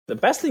The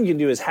best thing you can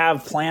do is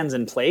have plans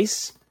in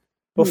place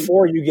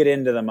before you get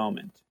into the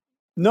moment.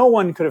 No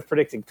one could have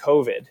predicted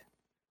COVID,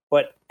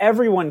 but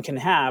everyone can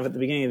have at the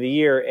beginning of the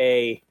year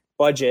a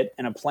budget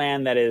and a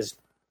plan that is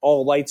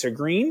all lights are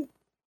green,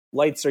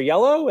 lights are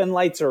yellow, and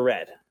lights are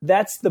red.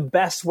 That's the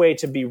best way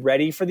to be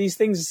ready for these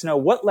things, is to know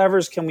what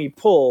levers can we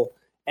pull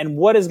and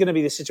what is going to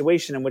be the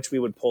situation in which we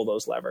would pull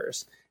those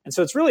levers. And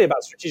so it's really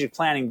about strategic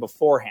planning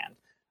beforehand.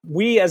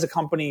 We as a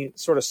company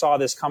sort of saw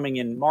this coming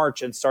in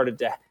March and started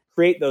to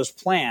create those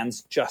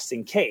plans just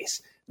in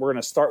case. We're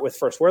going to start with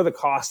first, where are the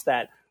costs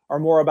that are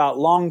more about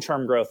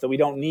long-term growth that we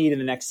don't need in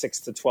the next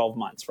 6 to 12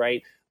 months,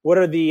 right? What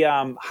are the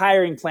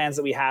hiring plans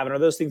that we have? And are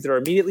those things that are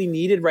immediately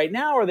needed right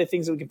now? Or are they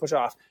things that we can push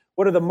off?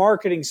 What are the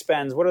marketing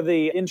spends? What are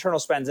the internal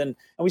spends? And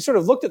we sort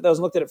of looked at those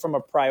and looked at it from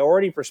a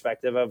priority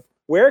perspective of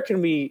where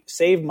can we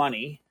save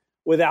money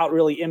without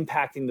really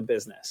impacting the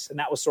business? And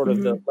that was sort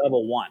of the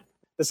level one.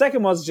 The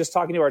second was just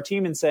talking to our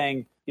team and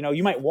saying, you know,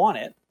 you might want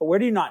it, but where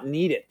do you not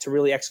need it to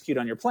really execute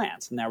on your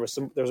plans? And there was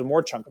a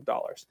more chunk of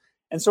dollars.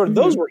 And sort of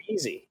those were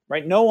easy,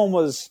 right? No one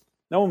was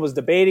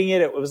debating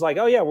it. It was like,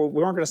 oh yeah, we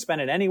weren't going to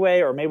spend it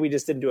anyway, or maybe we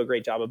just didn't do a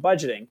great job of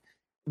budgeting.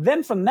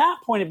 Then from that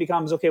point, it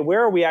becomes, okay,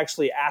 where are we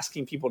actually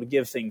asking people to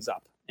give things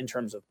up in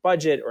terms of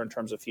budget or in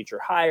terms of future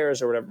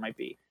hires or whatever it might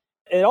be?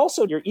 And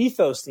also your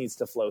ethos needs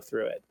to flow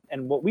through it.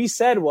 And what we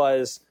said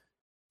was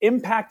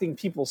impacting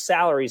people's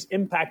salaries,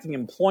 impacting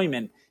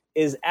employment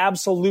is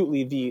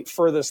absolutely the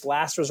furthest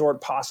last resort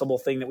possible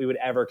thing that we would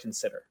ever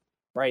consider,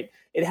 right?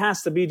 It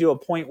has to be to a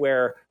point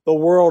where the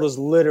world is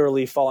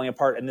literally falling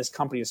apart and this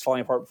company is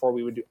falling apart before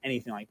we would do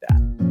anything like that.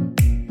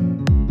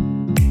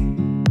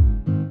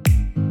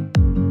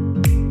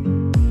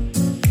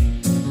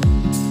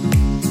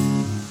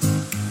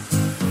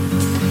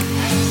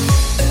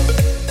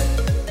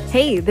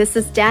 Hey, this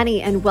is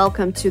Danny, and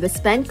welcome to the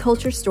Spend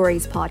Culture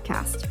Stories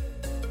podcast.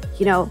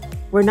 You know,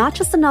 we're not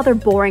just another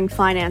boring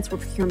finance or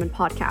procurement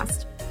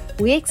podcast.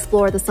 We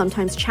explore the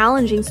sometimes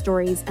challenging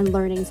stories and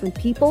learnings when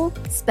people,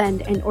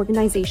 spend, and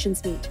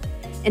organizations meet,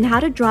 and how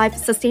to drive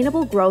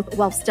sustainable growth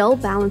while still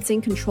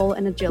balancing control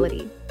and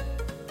agility.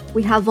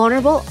 We have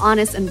vulnerable,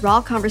 honest, and raw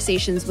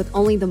conversations with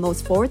only the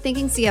most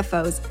forward-thinking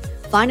CFOs,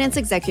 finance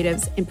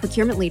executives, and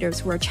procurement leaders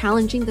who are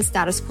challenging the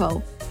status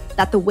quo,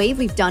 that the way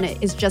we've done it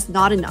is just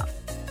not enough.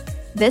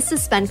 This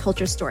is Spend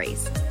Culture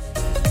Stories.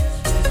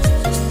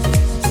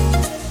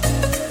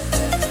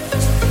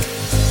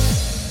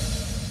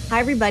 Hi,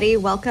 everybody.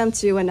 Welcome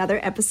to another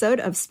episode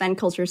of Spend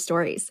Culture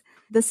Stories.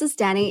 This is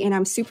Danny, and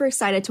I'm super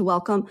excited to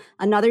welcome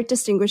another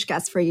distinguished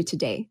guest for you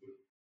today.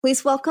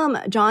 Please welcome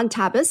John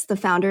Tabis, the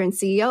founder and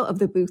CEO of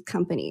The Booth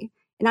Company.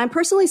 And I'm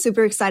personally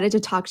super excited to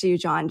talk to you,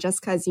 John, just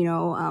because, you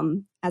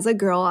know, as a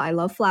girl, I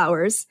love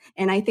flowers.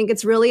 And I think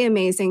it's really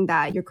amazing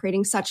that you're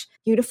creating such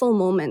beautiful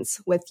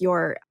moments with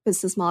your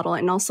business model,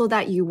 and also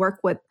that you work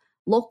with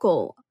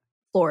local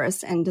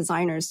florists and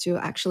designers to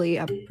actually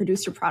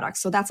produce your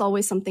products. So that's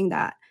always something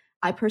that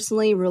I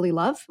personally really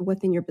love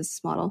within your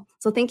business model.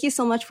 So thank you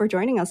so much for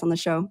joining us on the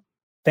show.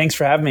 Thanks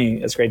for having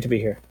me. It's great to be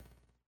here.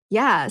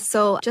 Yeah.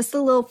 So just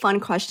a little fun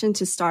question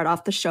to start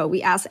off the show.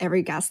 We ask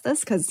every guest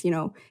this because, you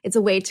know, it's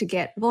a way to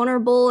get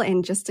vulnerable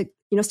and just to,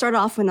 you know, start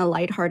off in a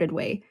lighthearted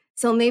way.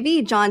 So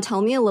maybe, John,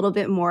 tell me a little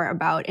bit more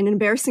about an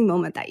embarrassing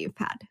moment that you've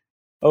had.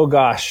 Oh,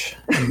 gosh.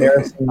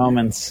 Embarrassing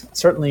moments.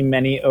 Certainly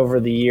many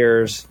over the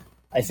years.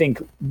 I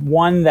think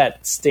one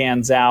that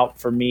stands out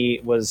for me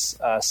was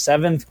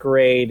seventh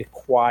grade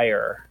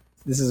choir.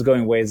 This is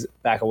going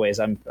back a ways.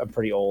 I'm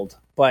pretty old.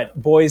 But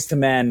Boys to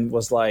Men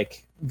was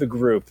like the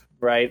group,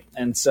 right?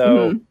 And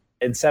so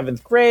in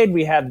seventh grade,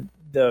 we had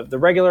the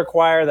regular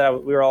choir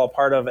that we were all a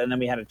part of. And then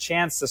we had a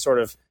chance to sort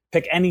of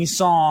pick any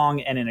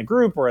song and in a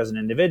group or as an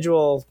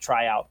individual,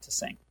 try out to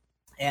sing.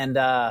 And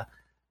I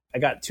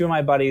got two of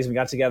my buddies, we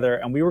got together,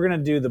 and we were going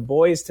to do the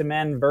Boys to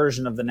Men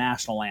version of the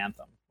national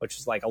anthem, which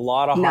is like a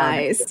lot of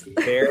harmonies,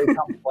 very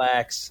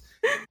complex.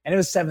 And it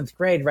was seventh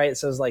grade, right?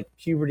 So it was like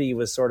puberty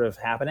was sort of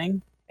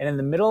happening. And in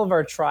the middle of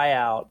our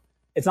tryout,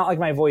 it's not like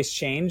my voice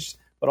changed,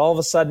 but all of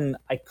a sudden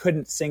I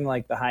couldn't sing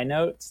like the high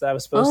notes that I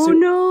was supposed to. Oh,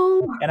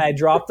 no. And I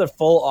dropped a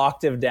full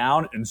octave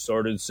down and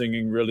started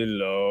singing really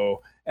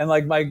low. And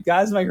like my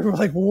guys in my group were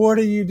like, what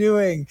are you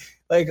doing?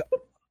 Like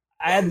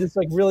I had this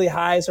like really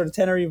high sort of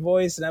tenory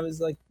voice, and I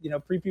was like, you know,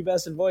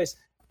 prepubescent voice.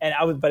 And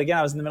but again,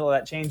 I was in the middle of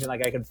that change, and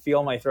like I could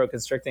feel my throat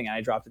constricting, and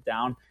I dropped it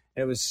down.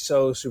 And it was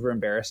so super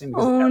embarrassing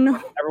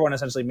because everyone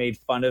essentially made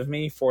fun of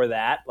me for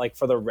that, like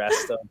for the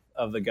rest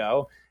of the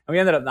go. And we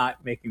ended up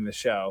not making the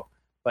show,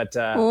 but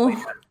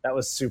that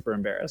was super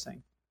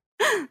embarrassing.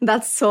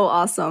 That's so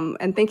awesome.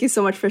 And thank you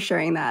so much for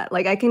sharing that.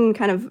 Like I can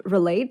kind of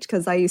relate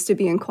because I used to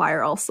be in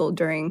choir also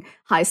during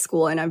high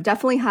school. And I've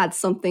definitely had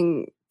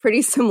something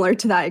pretty similar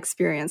to that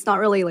experience. Not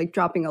really like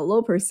dropping a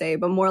low per se,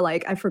 but more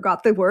like I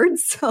forgot the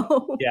words.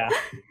 So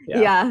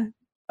yeah.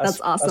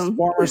 That's awesome. Us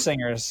former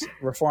singers,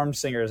 reformed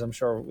singers, I'm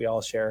sure we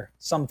all share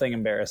something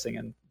embarrassing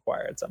in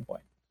choir at some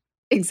point.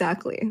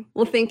 Exactly.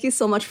 Well, thank you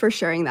so much for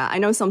sharing that. I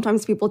know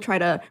sometimes people try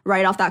to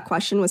write off that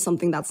question with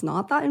something that's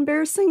not that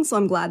embarrassing. So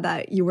I'm glad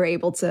that you were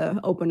able to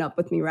open up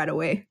with me right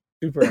away.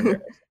 Super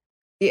embarrassing.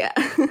 Yeah.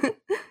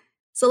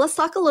 So let's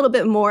talk a little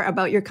bit more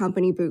about your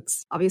company,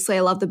 Books. Obviously,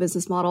 I love the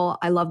business model.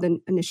 I love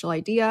the initial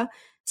idea.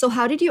 So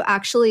how did you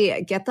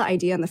actually get the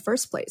idea in the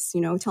first place?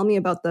 Tell me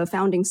about the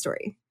founding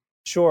story.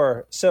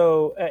 Sure.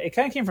 So it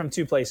kind of came from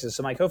two places.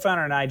 So my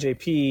co-founder and I,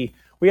 JP,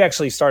 we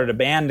actually started a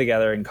band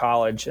together in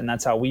college, and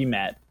that's how we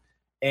met.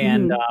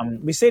 And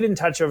we stayed in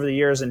touch over the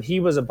years, and he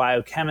was a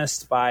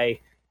biochemist by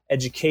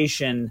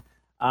education,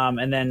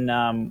 and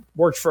then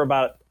worked for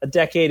about a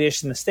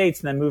decade-ish in the States,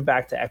 and then moved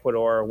back to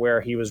Ecuador,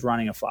 where he was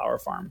running a flower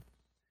farm.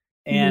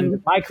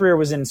 And my career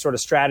was in sort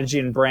of strategy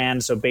and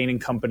brand, so Bain &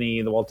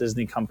 Company, the Walt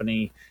Disney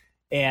Company.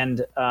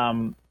 And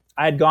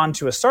I had gone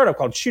to a startup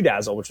called Shoe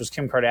Dazzle, which was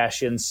Kim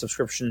Kardashian's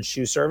subscription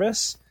shoe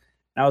service.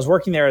 And I was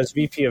working there as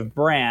VP of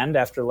brand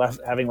after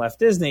having left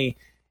Disney.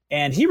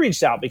 And he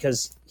reached out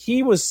because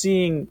he was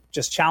seeing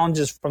just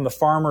challenges from the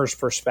farmer's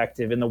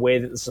perspective in the way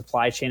that the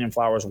supply chain in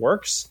flowers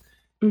works.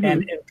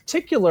 And in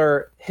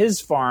particular,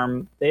 his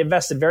farm, they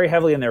invested very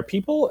heavily in their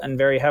people and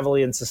very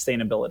heavily in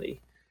sustainability.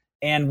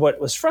 And what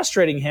was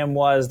frustrating him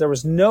was there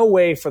was no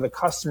way for the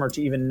customer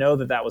to even know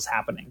that that was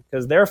happening,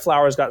 because their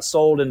flowers got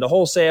sold into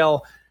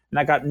wholesale, and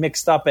that got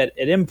mixed up at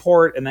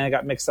import, and then it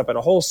got mixed up at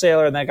a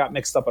wholesaler, and then it got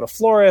mixed up at a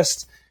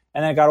florist,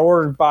 and then it got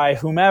ordered by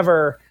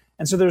whomever.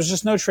 And so there was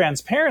just no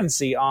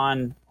transparency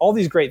on all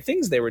these great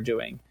things they were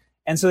doing.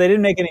 And so they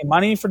didn't make any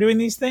money for doing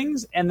these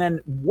things. And then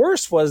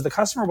worse was the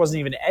customer wasn't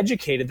even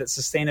educated that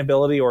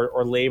sustainability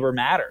or labor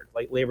mattered,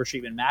 like labor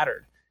treatment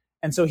mattered.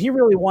 And so he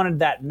really wanted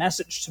that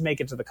message to make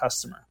it to the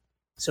customer.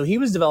 So he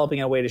was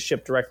developing a way to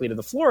ship directly to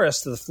the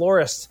florist, so the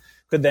florist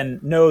could then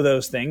know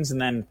those things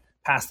and then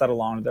pass that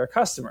along to their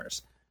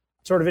customers.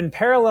 Sort of in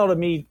parallel to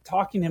me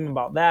talking to him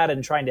about that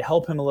and trying to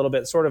help him a little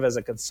bit sort of as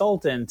a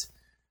consultant,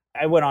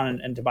 I went on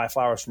and to buy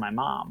flowers for my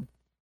mom.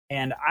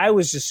 And I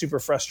was just super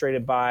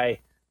frustrated by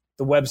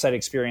the website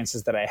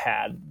experiences that I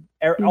had.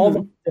 All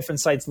the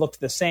different sites looked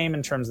the same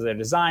in terms of their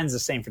designs, the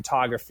same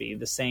photography,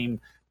 the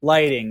same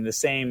lighting, the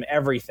same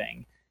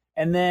everything.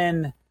 And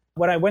then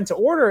when I went to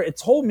order, the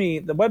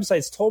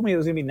websites told me it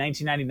was going to be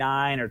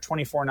 $19.99 or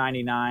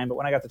 $24.99. But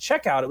when I got the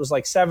checkout, it was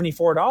like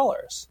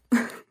 $74.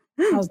 I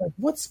was like,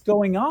 what's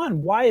going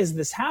on? Why is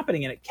this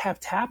happening? And it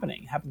kept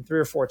happening. It happened 3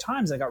 or 4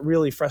 times. And I got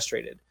really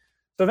frustrated.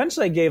 So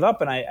eventually I gave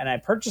up and I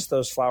purchased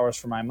those flowers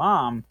for my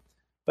mom.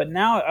 But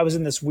now I was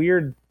in this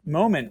weird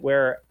moment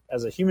where,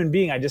 as a human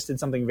being, I just did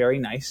something very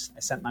nice. I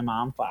sent my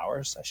mom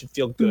flowers. I should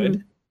feel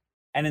good.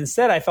 And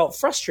instead I felt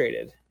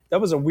frustrated.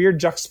 That was a weird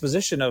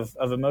juxtaposition of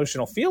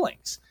emotional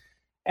feelings.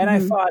 And I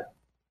thought,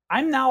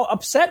 I'm now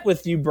upset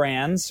with you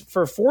brands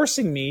for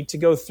forcing me to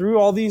jump through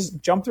all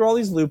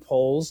these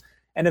loopholes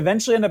and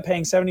eventually end up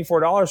paying $74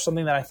 for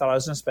something that I thought I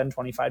was going to spend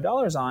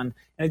 $25 on.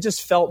 And it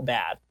just felt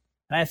bad.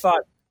 And I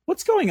thought,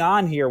 what's going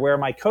on here, where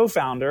my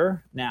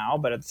co-founder now,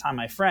 but at the time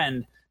my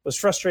friend, was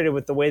frustrated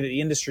with the way that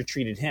the industry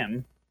treated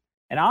him.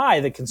 And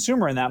I, the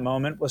consumer in that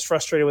moment, was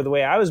frustrated with the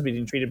way I was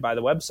being treated by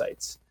the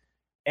websites.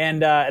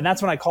 And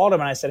that's when I called him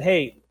and I said,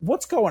 hey,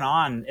 what's going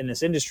on in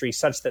this industry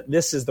such that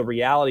this is the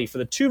reality for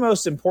the two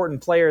most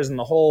important players in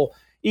the whole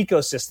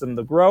ecosystem,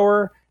 the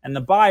grower and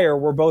the buyer,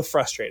 were both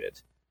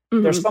frustrated.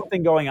 There's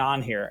something going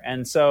on here.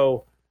 And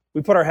so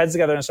we put our heads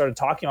together and started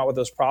talking about what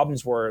those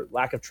problems were: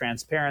 lack of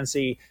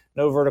transparency,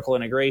 no vertical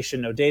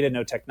integration, no data,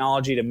 no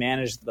technology to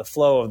manage the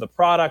flow of the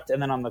product. And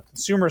then on the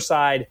consumer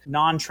side,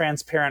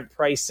 non-transparent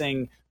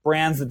pricing,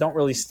 brands that don't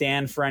really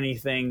stand for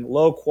anything,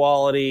 low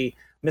quality,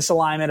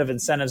 misalignment of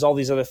incentives, all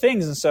these other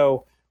things. And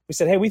so we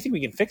said, hey, we think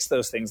we can fix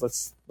those things.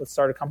 Let's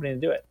start a company to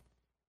do it.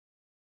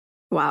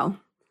 Wow.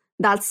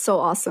 That's so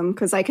awesome,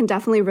 because I can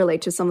definitely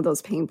relate to some of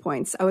those pain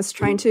points. I was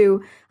trying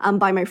to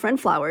buy my friend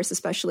flowers,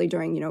 especially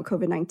during,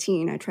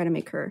 COVID-19. I try to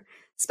make her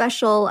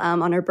special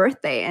on her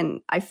birthday.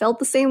 And I felt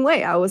the same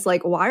way. I was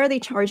like, why are they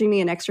charging me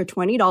an extra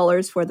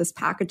 $20 for this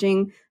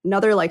packaging?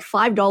 Another like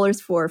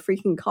 $5 for a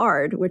freaking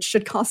card, which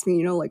should cost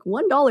me, like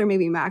 $1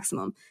 maybe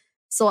maximum.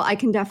 So I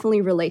can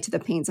definitely relate to the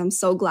pains. I'm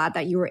so glad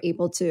that you were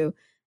able to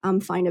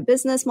find a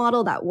business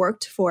model that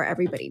worked for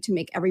everybody to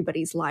make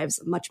everybody's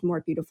lives much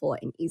more beautiful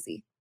and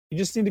easy. You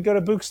just need to go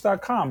to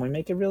Books.com. We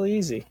make it really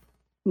easy.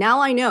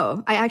 Now I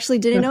know. I actually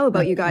didn't know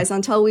about you guys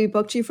until we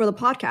booked you for the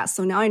podcast.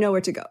 So now I know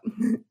where to go.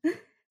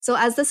 So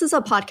as this is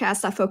a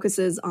podcast that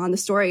focuses on the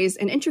stories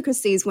and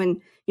intricacies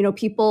when,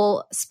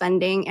 people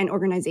spending and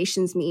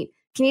organizations meet,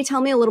 can you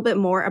tell me a little bit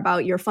more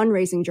about your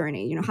fundraising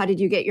journey? How did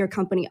you get your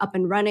company up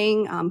and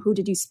running? Who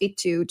did you speak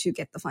to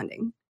get the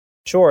funding?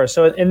 Sure.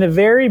 So in the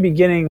very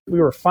beginning, we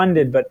were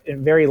funded, but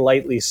very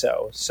lightly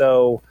so.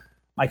 So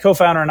my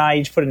co-founder and I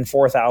each put in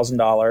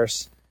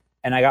 $4,000.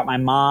 And I got my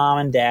mom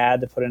and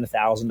dad to put in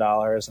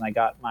 $1,000, and I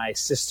got my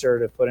sister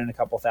to put in a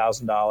couple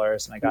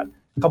 $1,000, and I got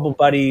a couple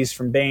buddies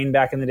from Bain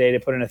back in the day to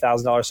put in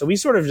 $1,000. So we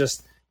sort of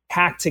just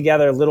hacked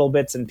together little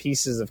bits and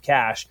pieces of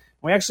cash.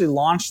 And we actually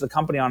launched the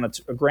company on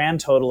a grand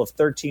total of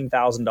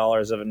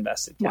 $13,000 of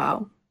invested capital.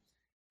 Wow.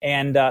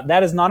 And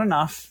that is not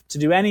enough to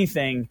do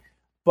anything,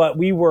 but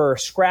we were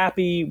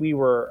scrappy, we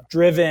were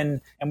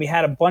driven, and we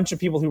had a bunch of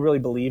people who really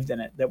believed in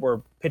it that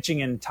were pitching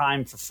in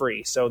time for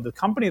free. So the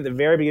company at the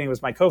very beginning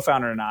was my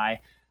co-founder and I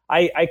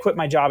I quit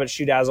my job at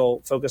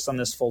ShoeDazzle, focused on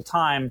this full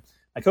time.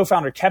 My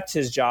co-founder kept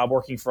his job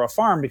working for a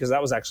farm because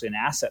that was actually an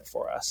asset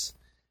for us.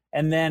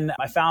 And then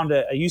I found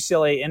a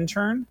UCLA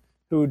intern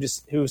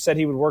who said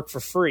he would work for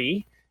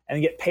free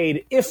and get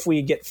paid if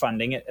we get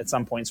funding at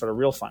some point, sort of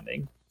real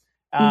funding.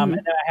 And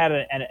then I had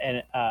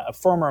a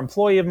former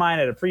employee of mine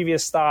at a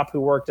previous stop who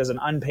worked as an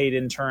unpaid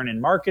intern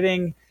in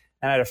marketing.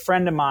 And I had a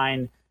friend of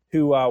mine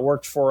who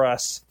worked for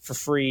us for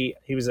free.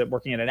 He was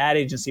working at an ad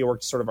agency,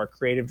 worked as sort of our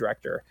creative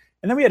director.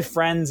 And then we had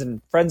friends and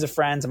friends of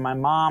friends, and my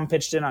mom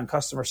pitched in on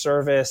customer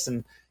service,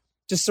 and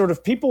just sort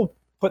of people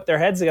put their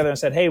heads together and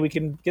said, hey, we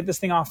can get this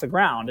thing off the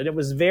ground. And it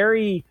was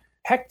very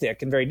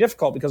hectic and very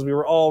difficult because we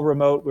were all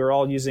remote. We were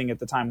all using at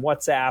the time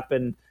WhatsApp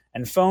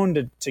and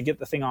phone to get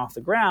the thing off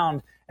the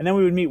ground. And then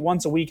we would meet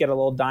once a week at a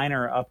little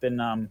diner up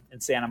in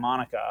Santa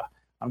Monica.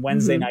 On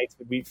Wednesday nights,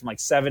 we'd meet from like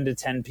 7 to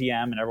 10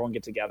 p.m. and everyone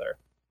get together.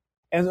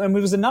 And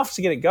it was enough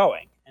to get it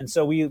going. And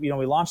so we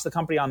launched the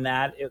company on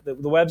that. The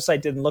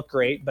website didn't look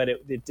great, but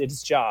it did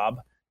its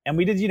job. And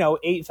we did,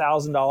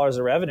 $8,000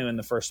 of revenue in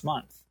the first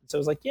month. So it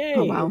was like, yay,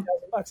 oh, wow.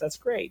 $8,000, that's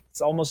great.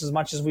 It's almost as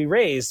much as we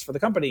raised for the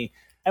company.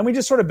 And we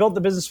just sort of built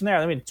the business from there.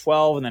 I mean,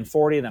 12 and then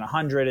 40 and then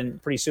 100.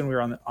 And pretty soon we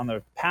were on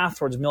the path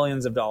towards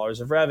millions of dollars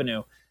of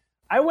revenue.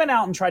 I went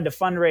out and tried to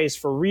fundraise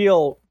for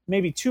real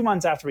maybe 2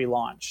 months after we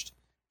launched.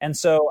 And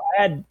so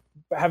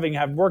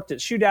having worked at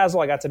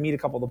ShoeDazzle, I got to meet a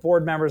couple of the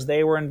board members.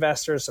 They were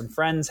investors. Some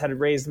friends had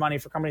raised money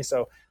for companies.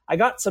 So I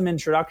got some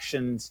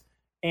introductions.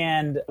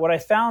 And what I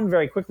found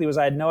very quickly was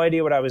I had no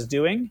idea what I was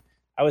doing.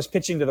 I was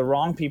pitching to the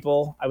wrong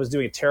people. I was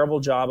doing a terrible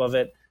job of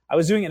it. I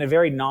was doing it in a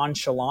very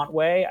nonchalant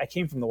way. I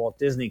came from the Walt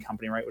Disney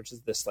Company, right, which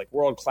is this like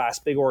world-class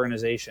big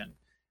organization.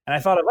 And I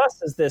thought of us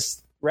as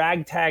this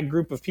ragtag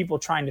group of people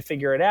trying to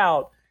figure it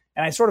out.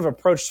 And I sort of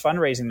approached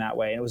fundraising that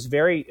way. And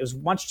it was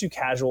much too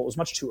casual. It was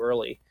much too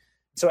early.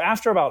 So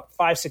after about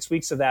 5-6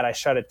 weeks of that, I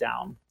shut it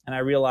down. And I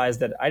realized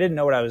that I didn't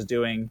know what I was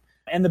doing.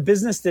 And the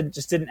business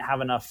just didn't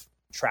have enough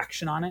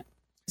traction on it.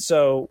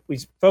 So we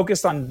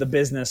focused on the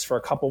business for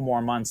a couple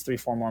more months,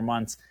 3-4 more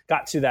months,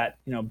 got to that,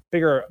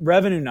 bigger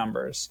revenue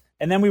numbers.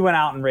 And then we went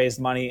out and raised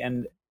money,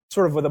 and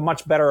sort of with a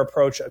much better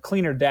approach, a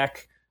cleaner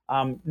deck,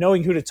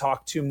 knowing who to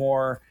talk to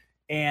more.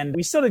 And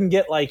we still didn't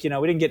get we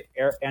didn't get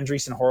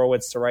Andreessen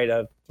Horowitz to write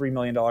a $3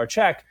 million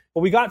check,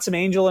 but we got some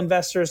angel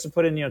investors to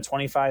put in,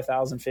 $25,000,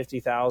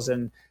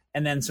 $50,000,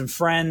 and then some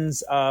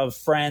friends of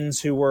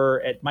friends who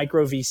were at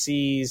micro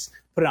VCs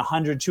put in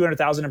 $100,000,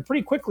 $200,000, and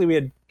pretty quickly we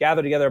had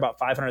gathered together about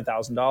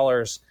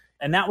 $500,000.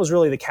 And that was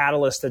really the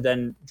catalyst to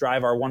then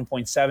drive our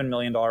 $1.7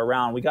 million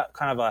round. We got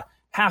kind of a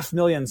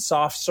 $500,000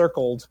 soft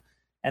circled.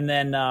 And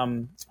then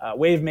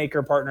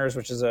Wavemaker Partners,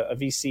 which is a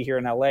VC here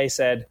in LA,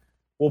 said,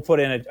 we'll put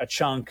in a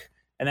chunk.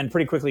 And then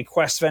pretty quickly,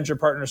 Quest Venture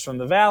Partners from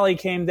the Valley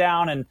came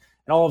down, and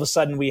all of a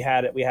sudden we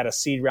had a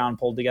seed round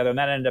pulled together, and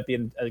that ended up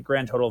being a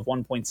grand total of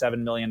 $1.7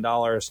 million.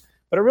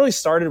 But it really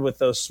started with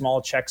those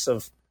small checks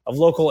of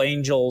local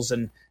angels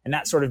and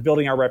that sort of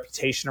building our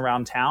reputation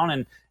around town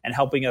and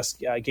helping us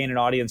gain an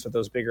audience with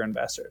those bigger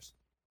investors.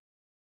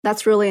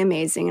 That's really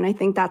amazing. And I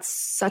think that's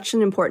such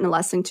an important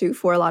lesson too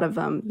for a lot of,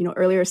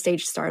 earlier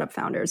stage startup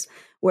founders,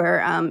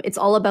 where it's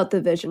all about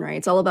the vision, right?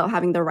 It's all about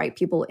having the right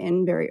people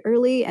in very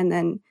early. And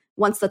then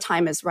once the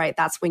time is right,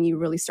 that's when you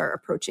really start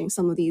approaching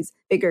some of these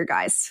bigger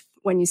guys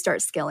when you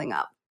start scaling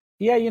up.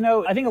 Yeah,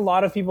 I think a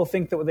lot of people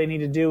think that what they need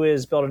to do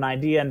is build an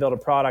idea and build a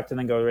product and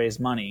then go raise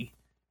money.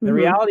 The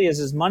reality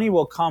is money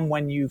will come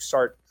when you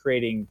start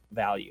creating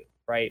value,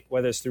 right?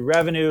 Whether it's through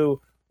revenue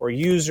or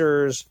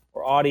users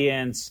or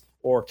audience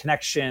or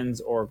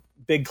connections or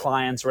big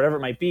clients or whatever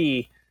it might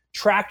be.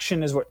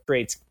 Traction is what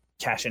creates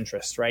cash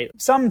interest, right?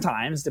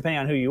 Sometimes, depending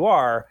on who you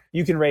are,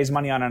 you can raise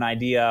money on an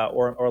idea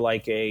or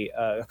like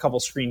a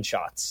couple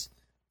screenshots.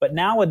 But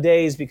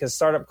nowadays, because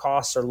startup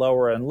costs are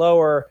lower and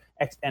lower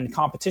and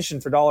competition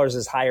for dollars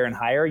is higher and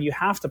higher, you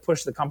have to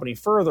push the company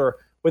further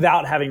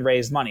without having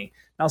raised money.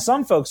 Now,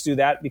 some folks do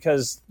that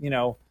because,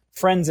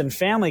 friends and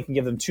family can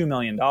give them $2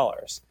 million.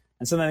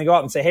 And so then they go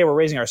out and say, hey, we're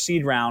raising our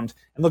seed round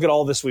and look at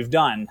all this we've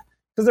done.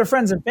 Because their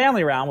friends and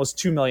family round was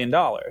 $2 million.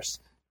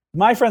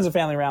 My friends and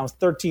family round was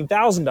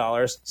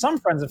 $13,000. Some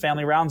friends and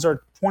family rounds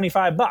are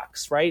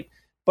 $25, right?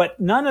 But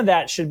none of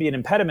that should be an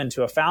impediment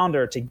to a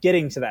founder to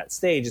getting to that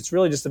stage. It's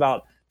really just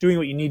about doing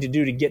what you need to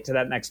do to get to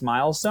that next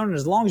milestone. And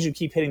as long as you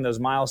keep hitting those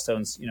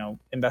milestones,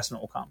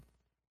 investment will come.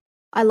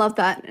 I love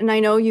that. And I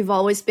know you've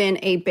always been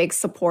a big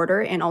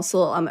supporter and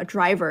also a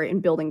driver in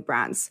building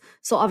brands.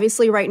 So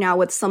obviously right now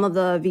with some of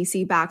the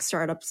VC-backed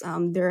startups,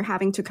 they're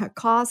having to cut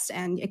costs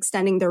and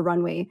extending their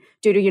runway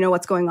due to,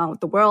 what's going on with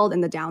the world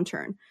and the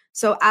downturn.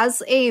 So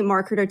as a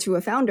marketer to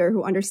a founder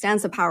who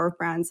understands the power of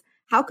brands,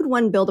 how could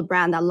one build a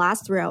brand that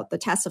lasts throughout the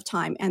test of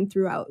time and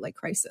throughout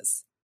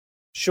crisis?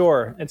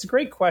 Sure. It's a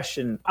great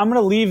question. I'm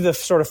going to leave the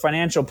sort of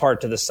financial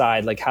part to the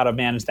side, like how to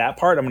manage that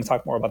part. I'm going to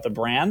talk more about the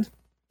brand.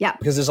 Yeah.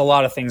 Because there's a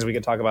lot of things we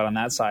could talk about on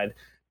that side.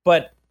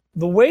 But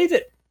the way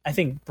that I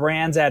think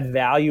brands add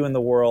value in the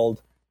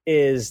world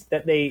is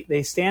that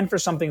they stand for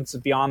something that's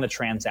beyond the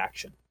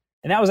transaction.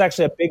 And that was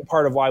actually a big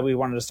part of why we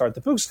wanted to start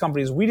the Bouqs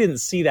company, is we didn't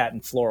see that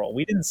in floral.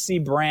 We didn't see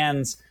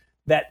brands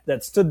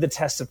that stood the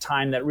test of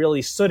time, that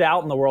really stood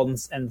out in the world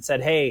and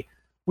said, hey,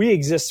 we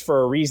exist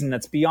for a reason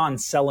that's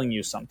beyond selling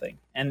you something.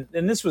 And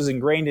this was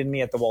ingrained in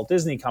me at the Walt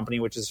Disney Company,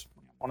 which is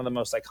one of the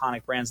most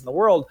iconic brands in the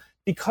world,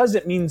 because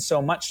it means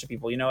so much to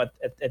people.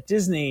 At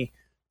Disney,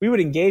 we would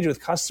engage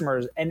with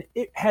customers, and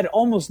it had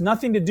almost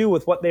nothing to do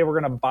with what they were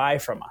going to buy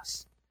from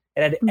us.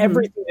 It had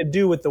everything to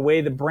do with the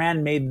way the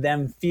brand made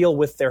them feel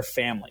with their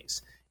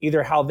families,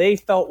 either how they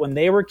felt when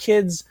they were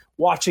kids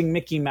watching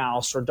Mickey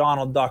Mouse or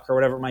Donald Duck or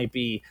whatever it might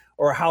be,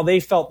 or how they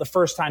felt the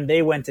first time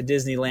they went to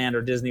Disneyland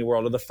or Disney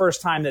World, or the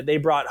first time that they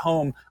brought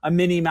home a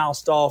Minnie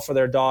Mouse doll for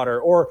their daughter,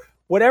 or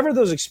whatever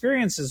those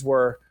experiences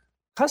were.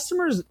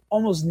 Customers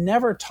almost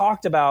never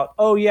talked about,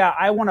 oh yeah,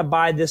 I want to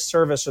buy this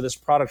service or this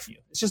product from you.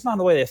 It's just not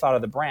the way they thought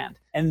of the brand.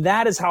 And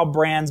that is how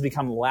brands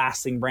become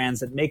lasting brands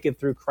that make it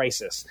through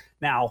crisis.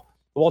 Now,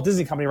 the Walt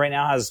Disney Company right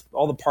now has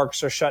all the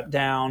parks are shut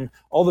down,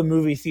 all the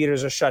movie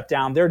theaters are shut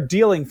down. They're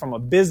dealing from a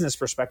business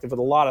perspective with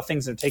a lot of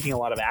things. They're taking a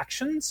lot of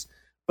actions,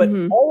 but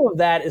all of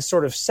that is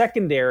sort of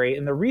secondary.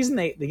 And the reason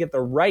they get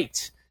the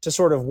right to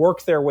sort of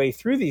work their way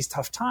through these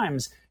tough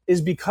times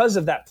is because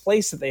of that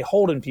place that they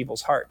hold in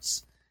people's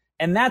hearts.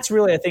 And that's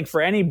really, I think, for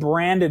any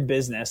branded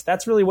business,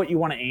 that's really what you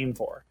want to aim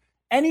for.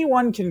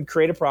 Anyone can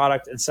create a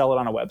product and sell it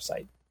on a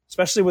website,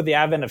 especially with the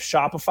advent of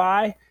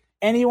Shopify.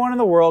 Anyone in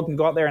the world can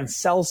go out there and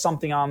sell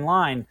something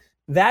online.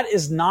 That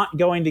is not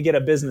going to get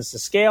a business to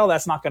scale.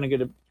 That's not going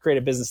to create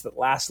a business that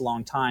lasts a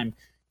long time.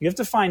 You have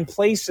to find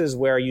places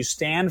where you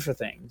stand for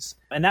things.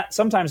 And that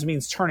sometimes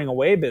means turning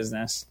away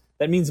business.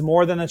 That means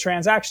more than a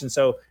transaction.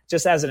 So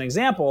just as an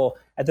example,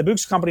 at the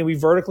Bouqs Company, we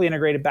vertically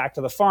integrated back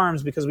to the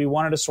farms because we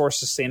wanted to source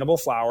sustainable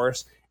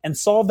flowers and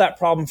solve that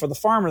problem for the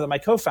farmer that my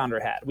co-founder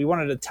had. We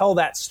wanted to tell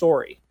that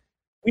story.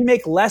 We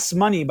make less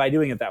money by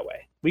doing it that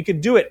way. We could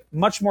do it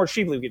much more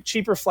cheaply. We get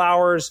cheaper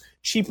flowers,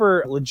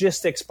 cheaper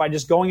logistics by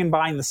just going and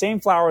buying the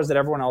same flowers that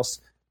everyone else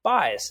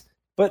buys.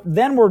 But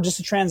then we're just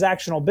a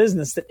transactional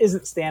business that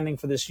isn't standing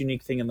for this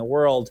unique thing in the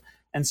world.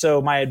 And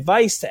so my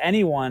advice to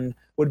anyone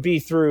would be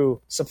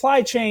through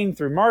supply chain,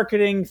 through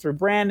marketing, through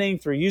branding,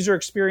 through user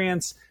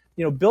experience,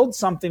 build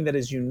something that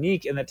is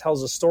unique and that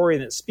tells a story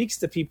and that speaks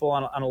to people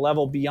on a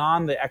level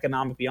beyond the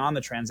economic, beyond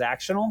the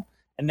transactional.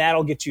 And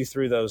that'll get you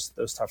through those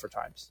tougher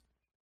times.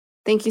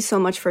 Thank you so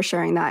much for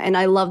sharing that. And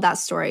I love that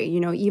story.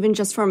 Even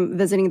just from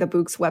visiting the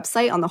Bouqs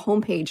website on the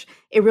homepage,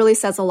 it really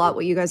says a lot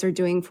what you guys are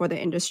doing for the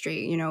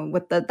industry,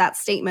 with that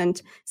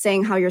statement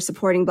saying how you're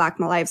supporting Black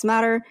Lives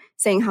Matter,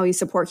 saying how you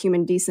support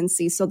human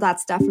decency. So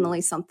that's definitely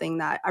something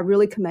that I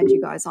really commend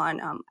you guys on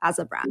as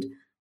a brand.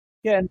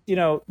 Yeah.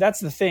 And,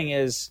 that's the thing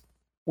is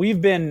we've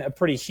been a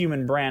pretty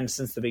human brand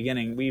since the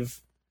beginning. We've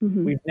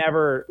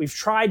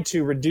tried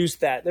to reduce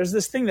that. There's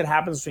this thing that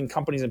happens between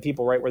companies and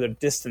people, right, where the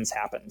distance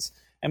happens.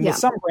 And with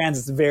some brands,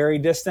 it's very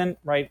distant,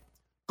 right?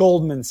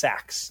 Goldman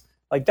Sachs,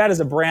 like that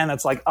is a brand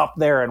that's like up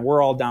there and we're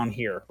all down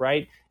here,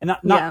 right? And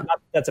not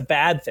that's a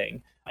bad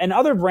thing. And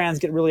other brands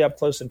get really up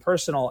close and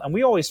personal. And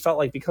we always felt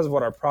like because of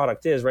what our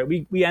product is, right?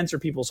 We enter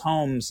people's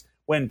homes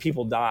when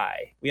people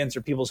die. We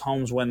enter people's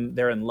homes when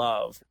they're in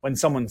love, when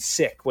someone's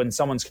sick, when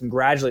someone's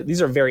congratulated.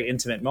 These are very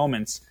intimate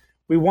moments.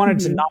 We wanted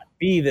to not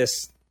be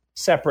this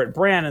separate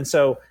brand. And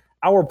so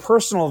our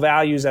personal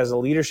values as a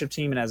leadership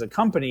team and as a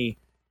company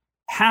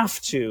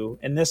have to,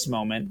 in this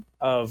moment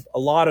of a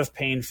lot of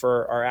pain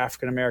for our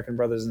African-American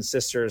brothers and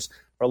sisters,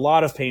 or a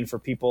lot of pain for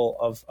people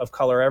of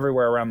color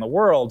everywhere around the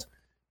world,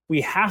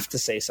 we have to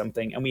say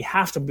something and we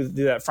have to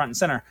do that front and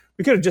center.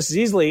 We could have just as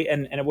easily,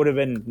 and it would have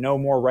been no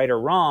more right or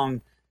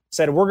wrong,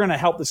 said, we're going to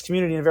help this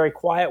community in a very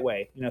quiet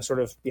way, sort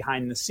of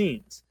behind the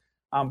scenes.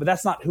 But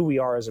that's not who we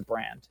are as a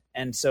brand.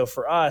 And so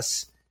for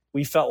us,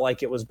 we felt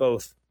like it was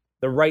both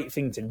the right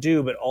thing to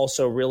do, but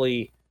also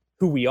really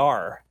who we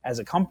are as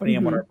a company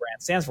and what our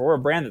brand stands for. We're a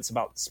brand that's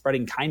about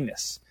spreading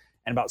kindness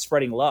and about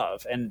spreading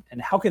love. And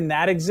how can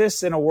that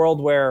exist in a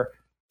world where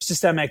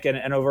systemic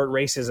and overt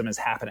racism is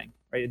happening,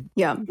 right?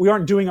 Yeah. We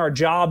aren't doing our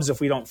jobs if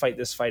we don't fight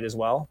this fight as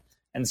well.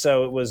 And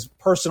so it was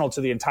personal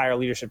to the entire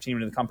leadership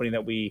team and the company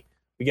that we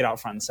get out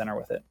front and center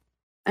with it.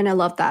 And I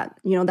love that.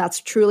 That's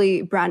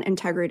truly brand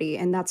integrity.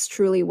 And that's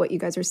truly what you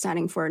guys are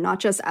standing for, not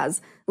just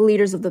as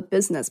leaders of the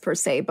business per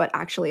se, but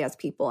actually as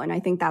people. And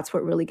I think that's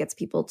what really gets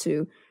people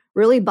to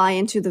really buy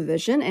into the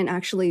vision and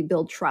actually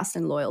build trust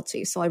and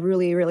loyalty. So I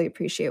really, really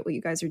appreciate what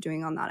you guys are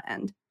doing on that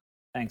end.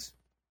 Thanks.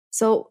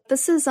 So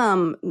this is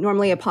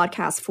normally a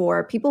podcast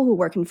for people who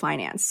work in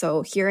finance.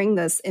 So hearing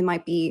this, it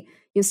might be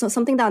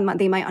something that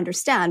they might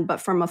understand, but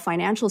from a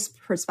financial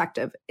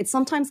perspective, it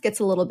sometimes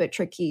gets a little bit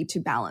tricky to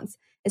balance,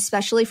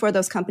 especially for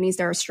those companies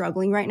that are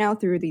struggling right now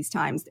through these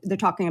times. They're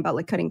talking about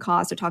like cutting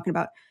costs. They're talking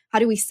about how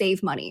do we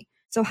save money?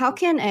 So how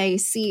can a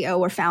CEO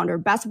or founder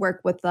best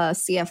work with the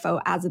CFO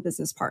as a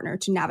business partner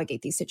to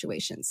navigate these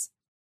situations?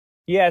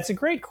 Yeah, it's a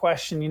great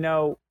question.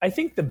 I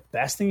think the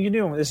best thing you can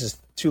do, and this is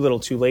too little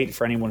too late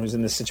for anyone who's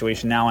in this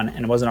situation now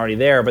and wasn't already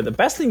there, but the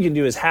best thing you can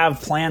do is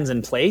have plans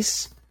in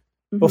place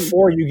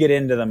before you get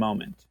into the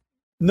moment.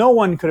 No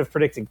one could have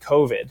predicted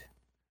COVID,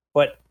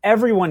 But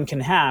everyone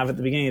can have at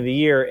the beginning of the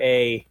year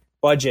a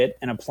budget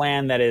and a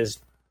plan that is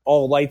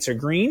all lights are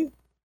green,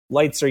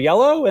 lights are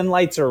yellow, and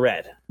lights are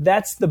red.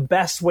 That's the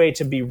best way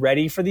to be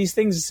ready for these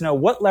things, is to know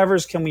what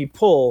levers can we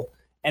pull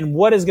and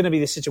what is going to be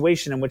the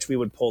situation in which we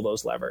would pull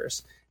those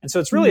levers. And so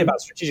it's really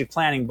about strategic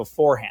planning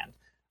beforehand.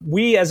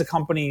 We as a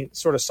company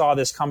sort of saw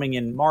this coming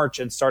in March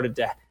and started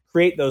to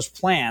create those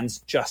plans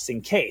just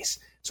in case.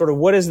 Sort of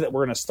what is it that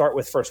we're going to start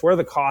with first? What are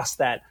the costs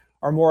that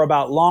are more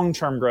about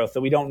long-term growth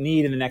that we don't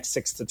need in the next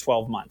 6 to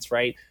 12 months,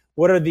 right?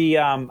 What are the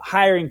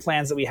hiring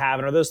plans that we have?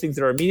 And are those things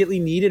that are immediately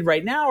needed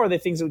right now? Or are they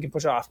things that we can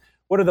push off?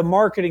 What are the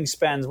marketing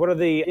spends? What are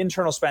the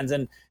internal spends?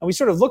 And we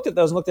sort of looked at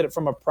those and looked at it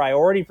from a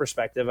priority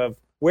perspective of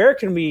where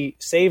can we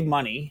save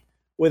money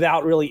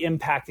without really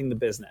impacting the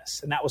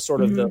business? And that was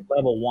sort of the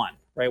level one,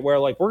 right? Where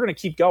like, we're going to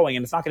keep going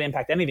and it's not going to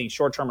impact anything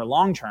short-term or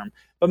long-term,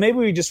 but maybe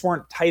we just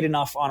weren't tight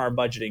enough on our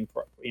budgeting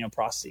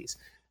processes.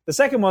 The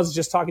second was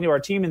just talking to our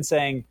team and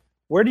saying,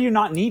 where do you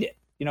not need it?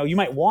 You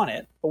might want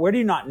it, but where do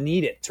you not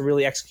need it to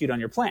really execute on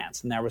your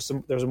plans? And there was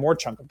a more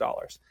chunk of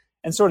dollars.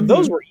 And sort of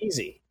those were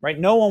easy, right?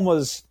 No one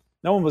was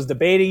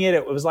debating it.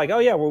 It was like, oh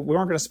yeah, we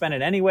weren't going to spend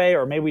it anyway,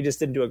 or maybe we just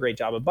didn't do a great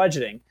job of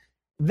budgeting.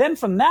 Then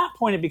from that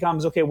point, it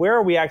becomes, okay, where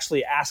are we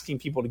actually asking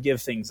people to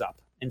give things up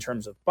in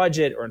terms of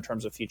budget or in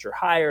terms of future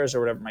hires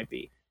or whatever it might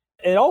be?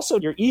 And also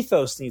your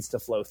ethos needs to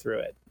flow through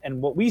it.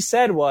 And what we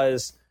said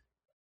was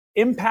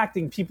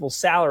impacting people's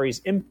salaries,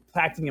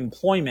 impacting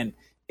employment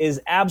is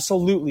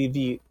absolutely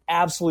the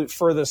absolute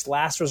furthest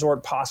last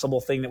resort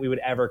possible thing that we would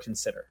ever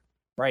consider,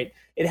 right?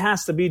 It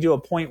has to be to a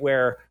point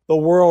where the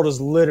world is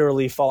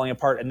literally falling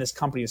apart and this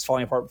company is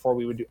falling apart before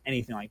we would do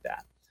anything like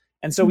that.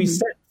 And so we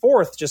set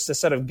forth just a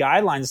set of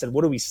guidelines and said,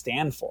 what do we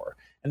stand for?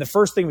 And the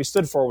first thing we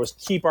stood for was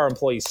keep our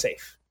employees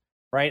safe,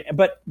 right?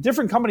 But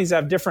different companies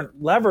have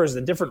different levers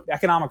and different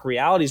economic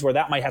realities where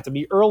that might have to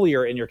be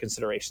earlier in your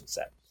consideration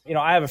set.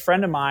 I have a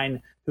friend of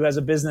mine who has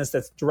a business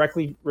that's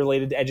directly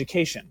related to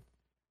education.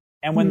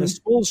 And when the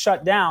schools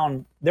shut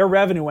down, their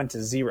revenue went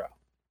to zero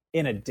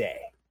in a day.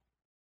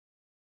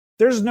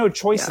 There's no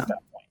choice at that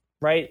point,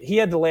 right? He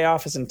had to lay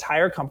off his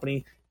entire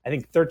company, I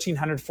think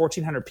 1,300,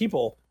 1,400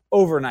 people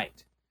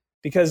overnight.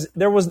 Because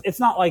it's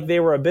not like they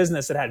were a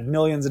business that had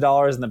millions of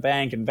dollars in the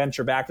bank and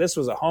venture back. This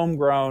was a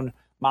homegrown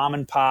mom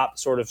and pop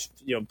sort of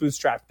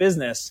bootstrap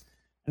business.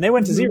 And they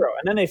went to zero.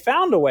 And then they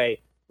found a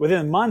way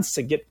within months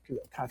to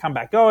come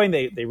back going.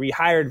 They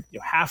rehired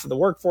half of the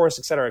workforce,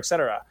 et cetera, et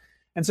cetera.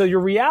 And so your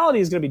reality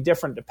is going to be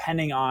different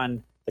depending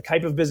on the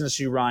type of business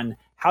you run,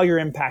 how you're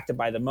impacted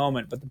by the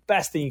moment. But the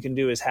best thing you can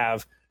do is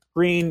have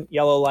green,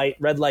 yellow light,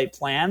 red light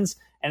plans.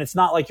 And it's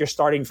not like you're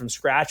starting from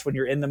scratch when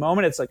you're in the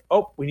moment. It's like,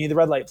 oh, we need the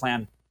red light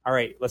plan. All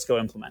right, let's go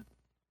implement.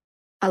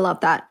 I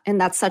love that.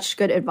 And that's such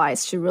good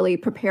advice to really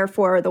prepare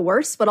for the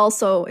worst, but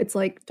also it's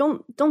like,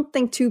 don't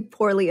think too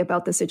poorly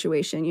about the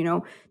situation,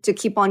 to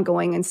keep on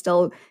going and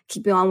still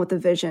keep on with the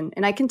vision.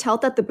 And I can tell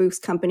that the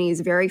Boost company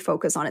is very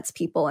focused on its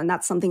people. And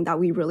that's something that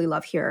we really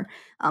love here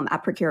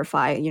at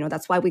Procurify.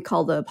 That's why we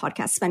call the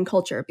podcast Spend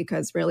Culture,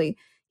 because really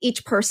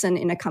each person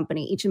in a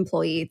company, each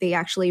employee, they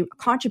actually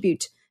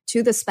contribute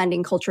to the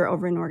spending culture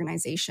over an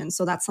organization.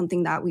 So that's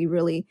something that we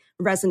really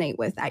resonate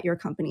with at your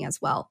company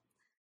as well.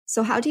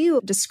 So how do you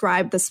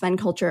describe the spend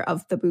culture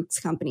of the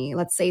Boost company?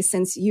 Let's say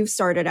since you've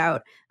started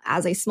out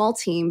as a small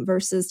team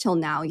versus till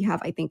now, you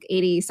have, I think,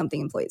 80 something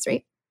employees,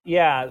 right?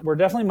 Yeah, we're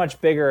definitely much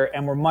bigger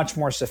and we're much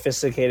more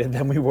sophisticated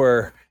than we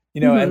were,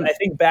 and I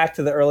think back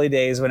to the early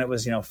days when it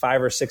was,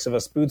 5 or 6 of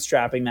us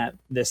bootstrapping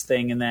this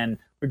thing. And then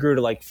we grew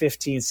to like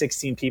 15,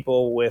 16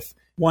 people with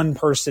one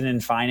person in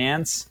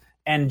finance.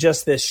 And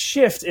just this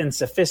shift in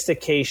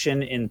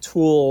sophistication, in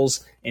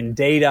tools, in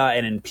data,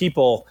 and in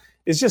people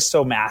is just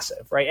so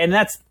massive, right? And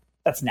that's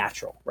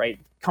natural, right?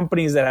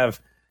 Companies that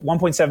have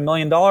 $1.7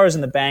 million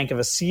in the bank of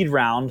a seed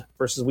round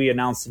versus we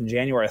announced in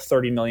January a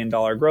 $30 million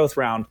growth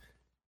round,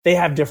 they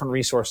have different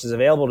resources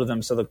available to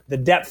them. So the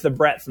depth, the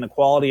breadth, and the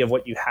quality of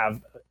what you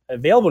have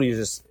available to you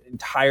is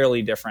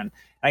entirely different.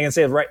 And I can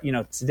say, right,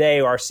 today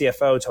our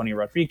CFO, Tony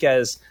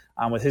Rodriguez,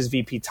 with his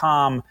VP,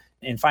 Tom,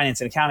 in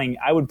finance and accounting,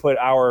 I would put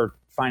our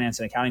finance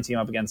and accounting team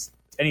up against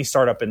any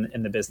startup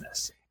in the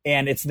business.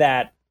 And it's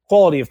that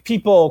quality of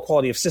people,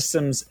 quality of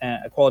systems,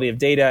 quality of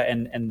data,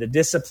 and the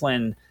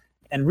discipline,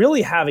 and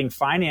really having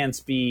finance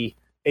be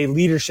a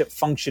leadership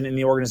function in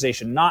the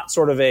organization, not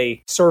sort of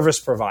a service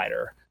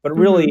provider, but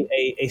really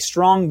a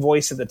strong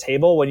voice at the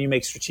table when you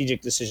make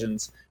strategic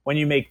decisions, when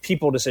you make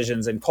people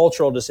decisions and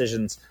cultural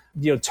decisions.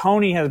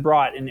 Tony has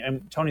brought,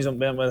 and Tony's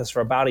been with us for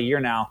about a year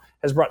now,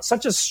 has brought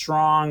such a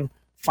strong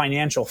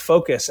financial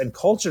focus and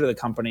culture to the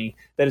company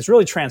that it's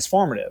really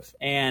transformative.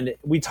 And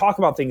we talk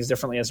about things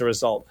differently as a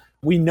result.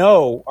 We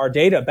know our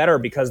data better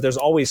because there's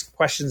always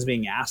questions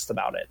being asked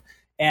about it.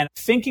 And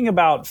thinking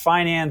about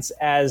finance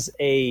as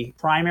a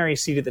primary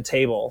seat at the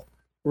table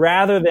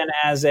rather than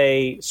as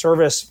a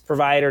service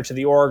provider to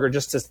the org or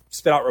just to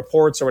spit out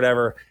reports or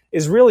whatever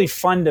is really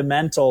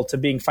fundamental to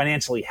being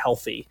financially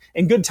healthy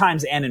in good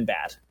times and in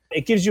bad.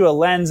 It gives you a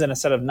lens and a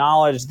set of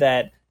knowledge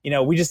that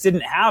we just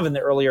didn't have in the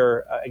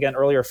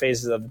earlier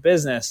phases of the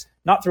business,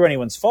 not through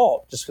anyone's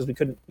fault, just because we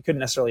couldn't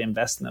necessarily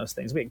invest in those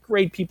things. We had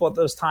great people at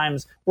those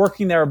times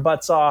working their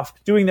butts off,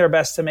 doing their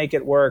best to make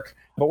it work.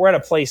 But we're at a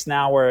place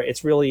now where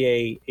it's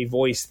really a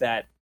voice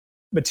that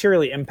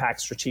materially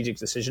impacts strategic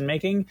decision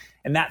making.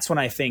 And that's when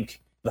I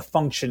think the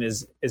function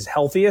is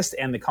healthiest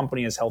and the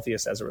company is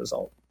healthiest as a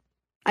result.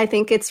 I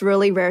think it's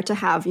really rare to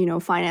have,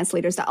 finance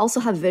leaders that also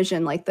have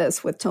vision like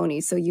this with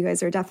Tony. So you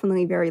guys are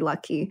definitely very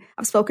lucky.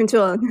 I've spoken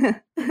to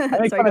I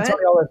make fun of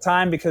Tony all the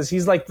time because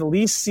he's like the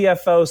least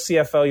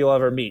CFO you'll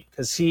ever meet,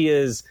 because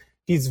he's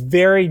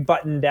very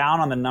buttoned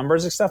down on the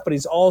numbers and stuff, but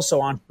he's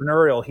also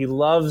entrepreneurial. He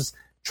loves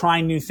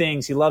trying new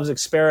things. He loves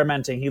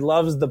experimenting. He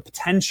loves the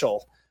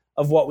potential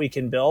of what we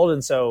can build.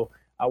 And so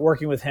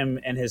working with him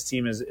and his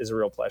team is a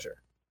real pleasure.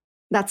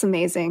 That's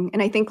amazing.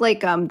 And I think the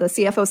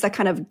CFOs that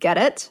kind of get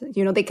it,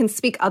 they can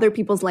speak other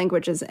people's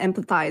languages,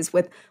 empathize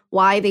with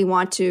why they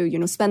want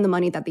to, spend the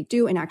money that they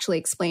do and actually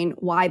explain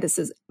why this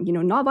is,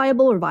 not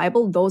viable or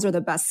viable. Those are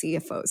the best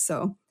CFOs.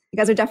 So you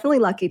guys are definitely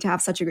lucky to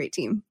have such a great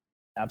team.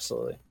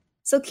 Absolutely.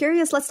 So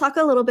curious, let's talk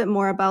a little bit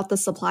more about the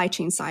supply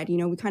chain side.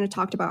 We kind of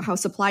talked about how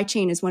supply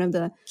chain is one of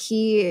the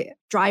key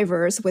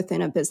drivers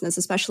within a business,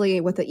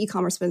 especially with the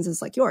e-commerce business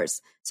like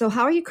yours. So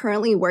how are you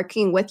currently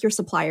working with your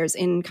suppliers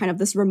in kind of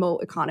this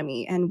remote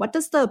economy? And what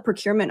does the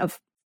procurement of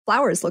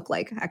flowers look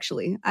like,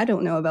 actually? I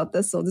don't know about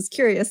this, so I'm just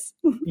curious.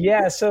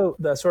 Yeah, so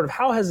the sort of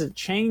how has it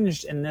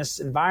changed in this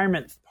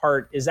environment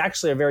part is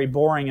actually a very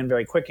boring and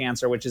very quick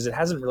answer, which is it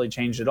hasn't really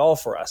changed at all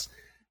for us.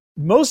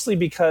 Mostly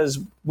because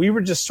we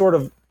were just sort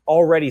of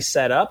already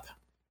set up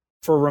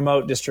for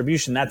remote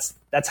distribution.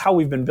 That's how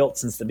we've been built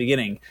since the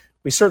beginning.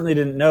 We certainly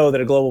didn't know that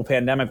a global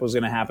pandemic was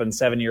going to happen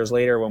 7 years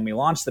later when we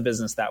launched the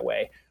business that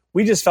way.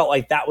 We just felt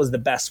like that was the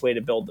best way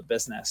to build the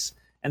business.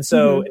 And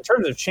so in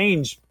terms of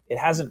change, it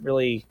hasn't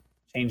really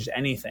changed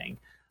anything.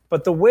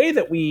 But the way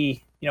that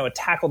we,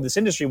 tackled this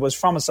industry was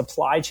from a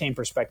supply chain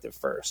perspective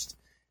first.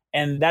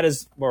 And that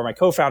is where my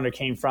co-founder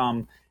came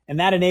from. And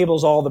that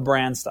enables all the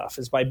brand stuff,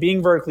 is by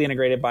being vertically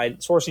integrated, by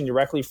sourcing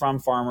directly from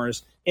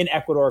farmers in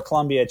Ecuador,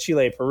 Colombia,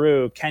 Chile,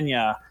 Peru,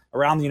 Kenya,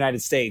 around the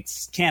United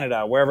States,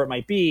 Canada, wherever it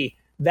might be.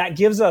 That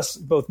gives us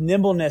both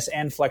nimbleness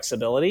and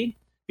flexibility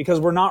because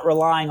we're not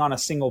relying on a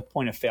single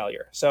point of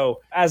failure. So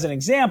as an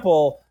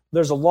example,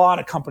 there's a lot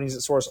of companies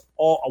that source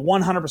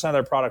 100% of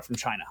their product from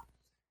China.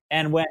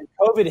 And when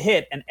COVID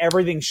hit and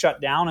everything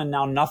shut down and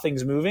now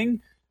nothing's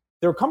moving,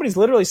 there were companies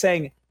literally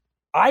saying,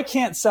 I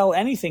can't sell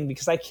anything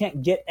because I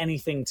can't get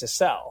anything to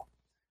sell.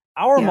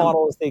 Our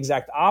model is the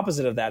exact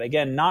opposite of that.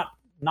 Again, not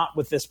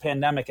with this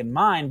pandemic in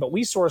mind, but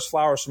we source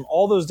flowers from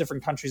all those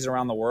different countries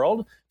around the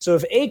world. So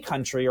if a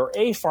country or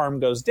a farm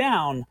goes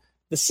down,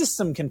 the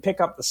system can pick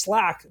up the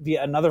slack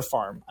via another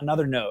farm,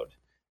 another node.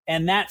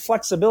 And that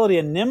flexibility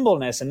and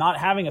nimbleness and not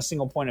having a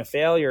single point of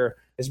failure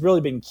has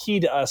really been key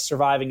to us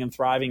surviving and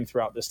thriving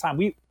throughout this time.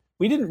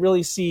 We didn't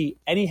really see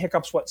any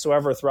hiccups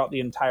whatsoever throughout the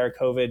entire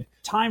COVID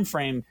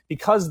timeframe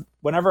because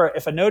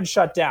if a node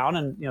shut down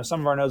and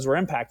some of our nodes were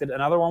impacted,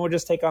 another one would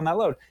just take on that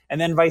load,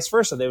 and then vice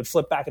versa. They would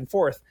flip back and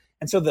forth,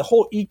 and so the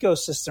whole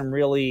ecosystem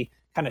really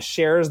kind of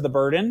shares the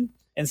burden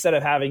instead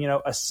of having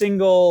a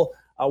single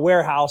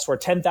warehouse where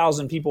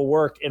 10,000 people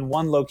work in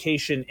one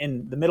location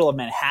in the middle of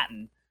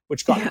Manhattan,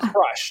 which got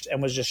crushed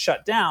and was just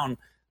shut down.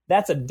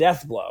 That's a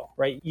death blow,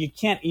 right? You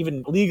can't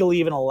even legally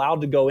even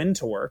allowed to go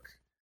into work,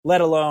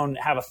 let alone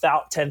have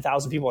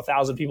 10,000 people,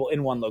 1,000 people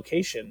in one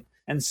location.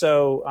 And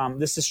so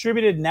this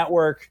distributed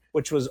network,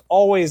 which was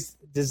always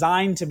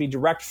designed to be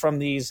direct from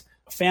these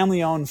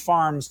family-owned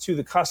farms to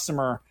the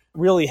customer,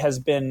 really has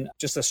been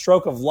just a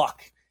stroke of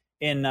luck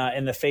in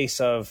the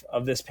face of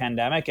this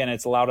pandemic. And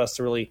it's allowed us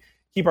to really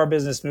keep our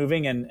business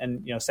moving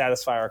and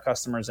satisfy our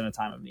customers in a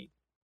time of need.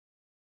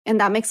 And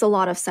that makes a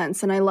lot of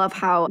sense. And I love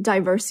how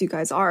diverse you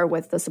guys are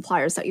with the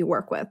suppliers that you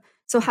work with.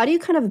 So how do you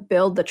kind of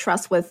build the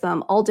trust with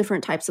all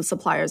different types of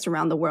suppliers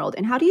around the world?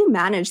 And how do you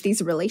manage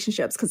these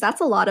relationships? Because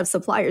that's a lot of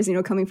suppliers,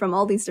 coming from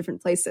all these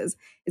different places.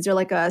 Is there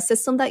like a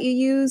system that you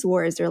use,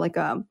 or is there like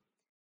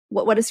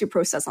what is your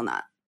process on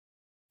that?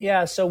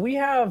 Yeah, so we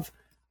have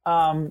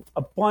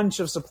a bunch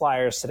of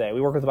suppliers today.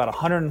 We work with about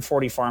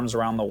 140 farms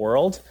around the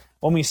world.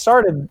 When we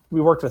started, we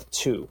worked with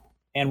 2.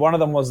 And one of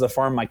them was the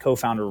farm my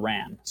co-founder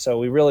ran. So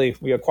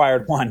we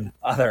acquired one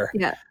other.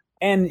 Yeah.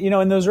 And,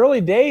 in those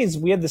early days,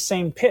 we had the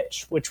same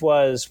pitch, which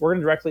was we're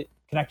going to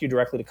connect you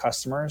directly to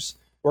customers.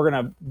 We're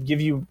going to give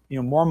you,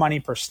 more money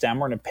per stem.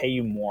 We're going to pay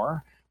you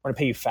more. We're going to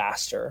pay you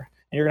faster.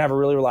 And you're going to have a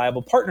really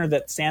reliable partner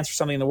that stands for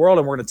something in the world,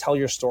 and we're going to tell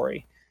your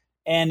story.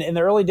 And in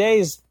the early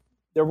days,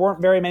 there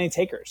weren't very many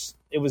takers.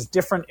 It was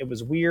different. It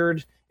was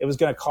weird. It was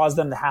going to cause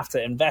them to have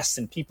to invest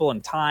in people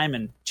and time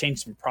and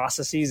change some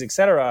processes, et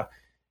cetera.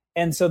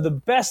 And so the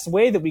best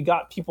way that we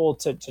got people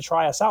to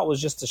try us out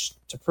was just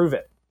to prove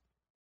it.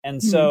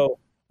 And so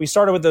we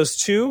started with those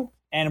 2,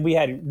 and we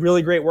had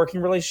really great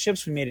working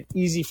relationships. We made it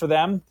easy for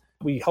them.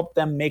 We helped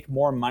them make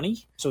more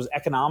money. So it was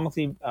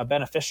economically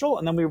beneficial.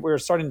 And then we were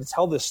starting to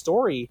tell this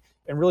story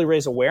and really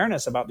raise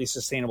awareness about these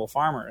sustainable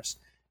farmers.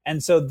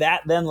 And so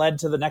that then led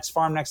to the next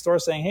farm next door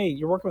saying, hey,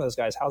 you're working with those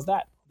guys. How's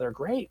that? They're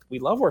great. We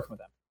love working with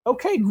them.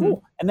 Okay, cool.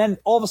 Mm-hmm. And then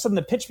all of a sudden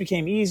the pitch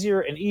became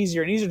easier and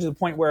easier and easier to the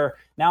point where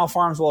now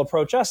farms will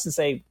approach us and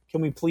say,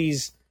 can we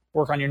please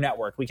work on your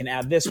network? We can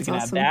add this, we can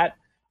add that.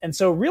 And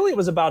so really it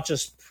was about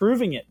just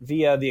proving it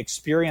via the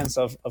experience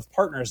of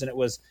partners. And it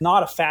was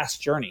not a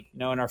fast journey.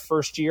 In our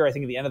first year, I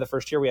think at the end of the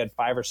first year, we had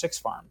 5 or 6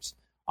 farms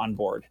on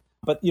board.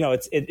 But,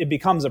 it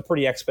becomes a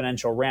pretty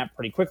exponential ramp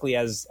pretty quickly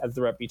as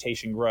the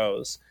reputation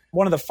grows.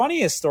 One of the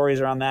funniest stories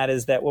around that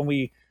is that when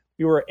we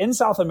were in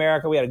South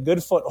America, we had a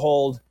good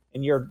foothold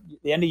in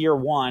the end of year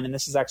 1. And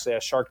this is actually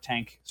a Shark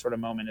Tank sort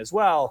of moment as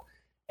well.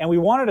 And we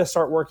wanted to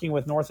start working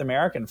with North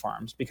American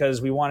farms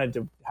because we wanted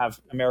to have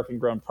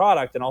American-grown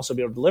product and also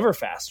be able to deliver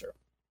faster.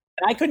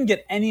 And I couldn't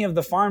get any of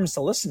the farms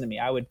to listen to me.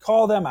 I would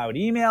call them, I would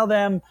email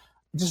them,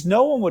 just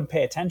no one would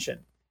pay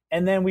attention.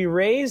 And then we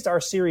raised our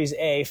Series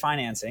A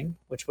financing,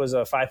 which was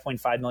a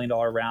 $5.5 million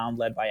round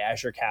led by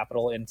Azure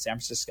Capital in San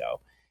Francisco.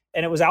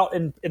 And it was out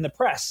in the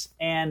press.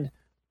 And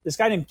this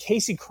guy named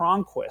Casey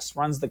Cronquist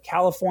runs the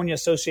California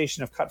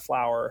Association of Cut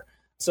Flower.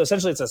 So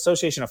essentially it's an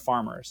association of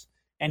farmers.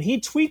 And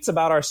he tweets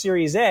about our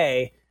Series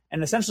A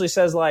and essentially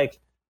says, like,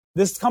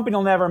 this company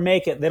will never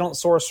make it. They don't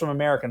source from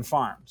American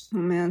farms. Oh,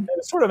 man. They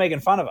were sort of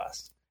making fun of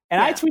us.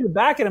 And I tweeted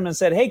back at him and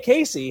said, hey,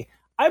 Casey,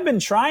 I've been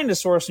trying to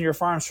source from your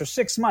farms for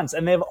 6 months,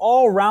 and they've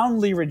all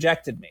roundly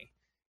rejected me.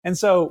 And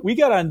so we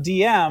got on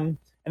DM,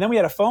 and then we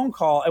had a phone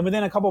call. And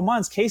within a couple of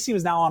months, Casey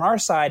was now on our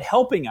side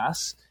helping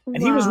us. And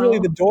he was really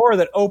the door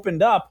that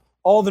opened up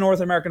all the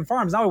North American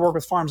farms. Now we work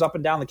with farms up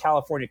and down the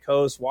California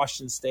coast,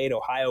 Washington State,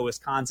 Ohio,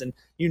 Wisconsin,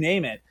 you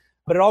name it.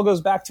 But it all goes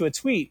back to a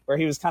tweet where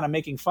he was kind of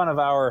making fun of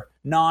our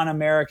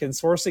non-American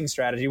sourcing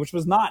strategy, which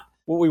was not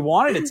what we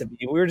wanted it to be.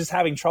 We were just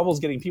having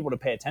troubles getting people to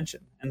pay attention.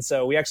 And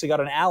so we actually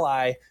got an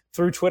ally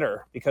through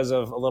Twitter because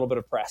of a little bit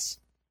of press.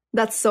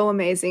 That's so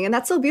amazing. And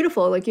that's so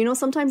beautiful. Like,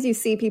 sometimes you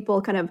see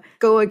people kind of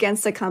go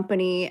against a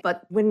company,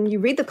 but when you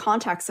read the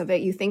context of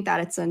it, you think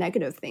that it's a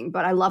negative thing.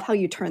 But I love how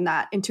you turn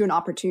that into an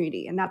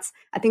opportunity. And that's,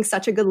 I think,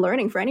 such a good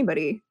learning for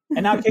anybody.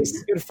 And now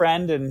Casey's a good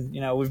friend. And,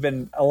 we've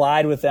been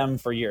allied with them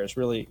for years.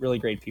 Really, really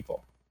great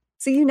people.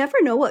 So you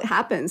never know what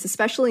happens,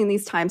 especially in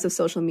these times of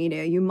social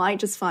media. You might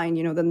just find,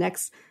 the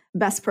next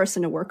best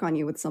person to work on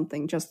you with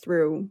something just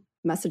through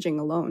messaging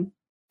alone.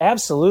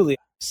 Absolutely.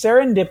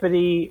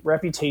 Serendipity,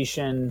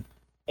 reputation,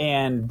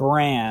 and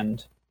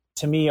brand,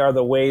 to me, are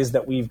the ways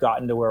that we've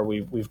gotten to where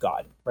we've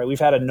gotten, right? We've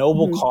had a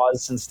noble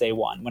cause since day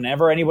one.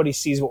 Whenever anybody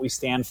sees what we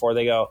stand for,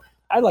 they go,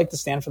 I'd like to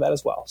stand for that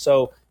as well.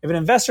 So if an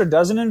investor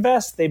doesn't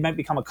invest, they might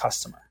become a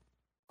customer.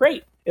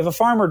 Great. If a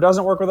farmer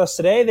doesn't work with us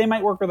today, they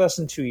might work with us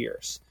in 2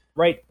 years,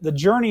 right? The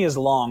journey is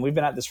long. We've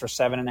been at this for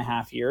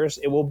 7.5 years.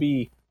 It will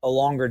be a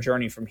longer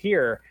journey from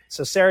here.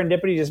 So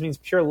serendipity just means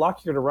pure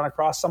luck. You're going to run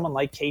across someone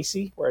like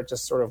Casey, where it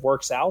just sort of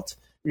works out.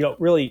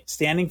 Really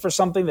standing for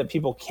something that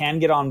people can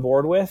get on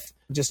board with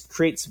just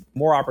creates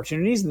more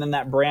opportunities. And then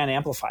that brand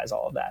amplifies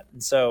all of that.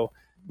 And so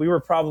we were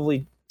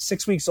probably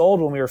 6 weeks old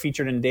when we were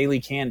featured in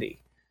Daily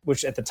Candy,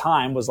 which at the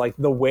time was like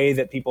the way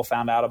that people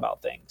found out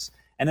about things.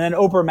 And then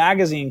Oprah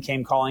Magazine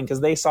came calling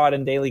because they saw it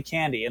in Daily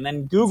Candy. And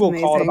then Google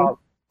called about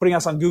putting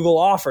us on Google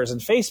Offers.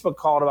 And Facebook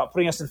called about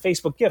putting us in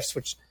Facebook Gifts,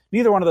 which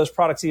neither one of those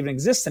products even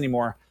exists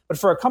anymore. But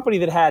for a company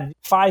that had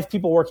 5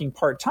 people working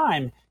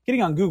part-time,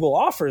 getting on Google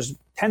Offers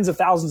tens of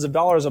thousands of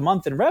dollars a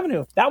month in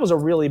revenue, that was a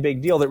really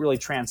big deal that really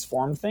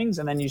transformed things.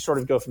 And then you sort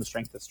of go from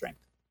strength to strength.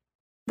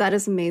 That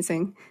is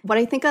amazing. What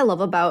I think I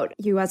love about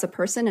you as a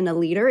person and a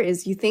leader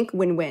is you think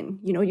win-win.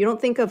 You don't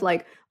think of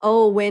like,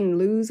 win,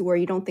 lose, where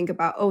you don't think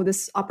about,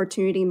 this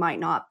opportunity might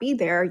not be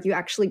there. You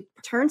actually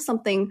turn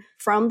something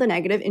from the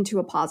negative into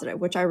a positive,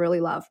 which I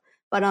really love.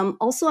 But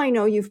also, I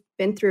know you've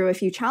been through a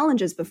few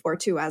challenges before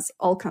too, as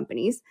all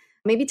companies.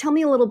 Maybe tell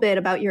me a little bit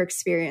about your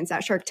experience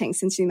at Shark Tank,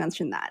 since you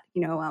mentioned that.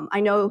 I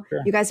know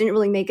you guys didn't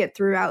really make it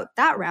throughout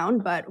that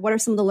round, but what are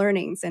some of the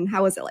learnings and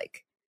how was it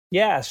like?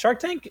 Yeah, Shark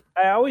Tank,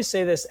 I always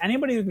say this,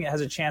 anybody who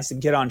has a chance to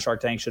get on Shark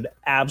Tank should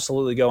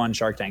absolutely go on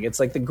Shark Tank. It's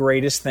like the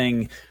greatest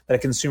thing that a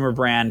consumer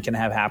brand can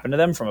have happen to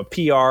them from a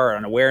PR or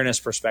an awareness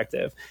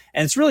perspective.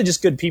 And it's really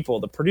just good people,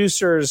 the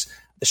producers,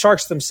 the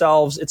sharks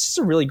themselves. It's just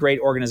a really great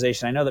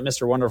organization. I know that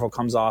Mr. Wonderful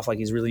comes off like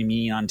he's really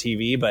mean on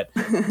TV, but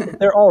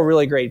they're all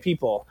really great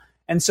people.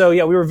 And so,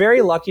 we were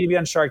very lucky to be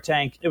on Shark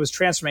Tank. It was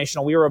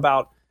transformational. We were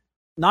about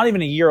not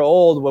even a year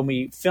old when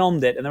we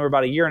filmed it, and then we were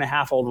about a year and a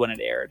half old when it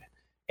aired.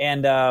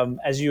 And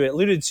as you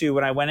alluded to,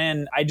 when I went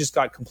in, I just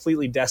got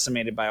completely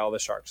decimated by all the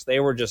sharks. They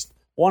were just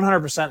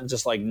 100%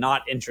 just like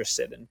not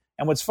interested.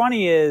 And what's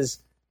funny is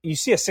you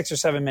see a 6 or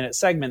 7 minute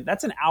segment,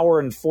 that's an hour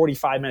and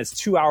 45 minutes,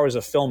 2 hours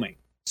of filming.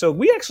 So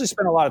we actually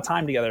spent a lot of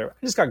time together.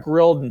 I just got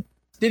grilled and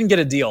didn't get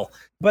a deal.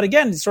 But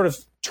again, sort of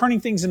turning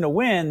things into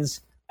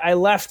wins, I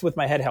left with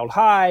my head held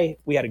high.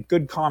 We had a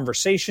good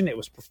conversation. It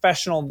was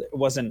professional. It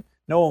wasn't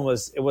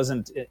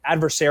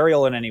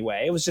adversarial in any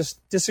way. It was just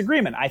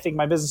disagreement. I think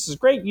my business is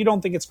great. You don't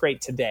think it's great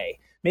today.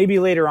 Maybe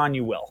later on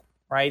you will,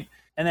 right?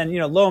 And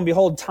then, lo and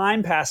behold,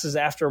 time passes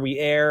after we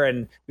air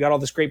and we got all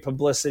this great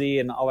publicity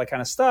and all that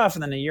kind of stuff.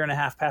 And then a year and a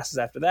half passes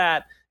after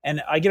that.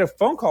 And I get a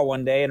phone call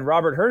one day and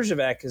Robert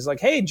Herjavec is like,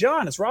 "Hey,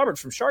 John, it's Robert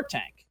from Shark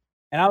Tank."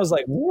 And I was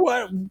like,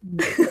 "What?"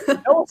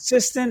 No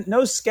assistant, no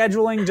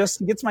scheduling,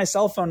 just gets my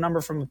cell phone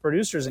number from the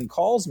producers and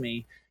calls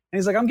me. And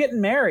he's like, "I'm getting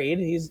married."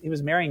 He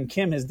was marrying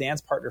Kim, his dance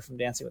partner from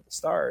Dancing with the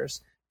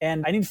Stars.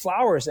 "And I need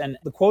flowers. And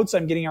the quotes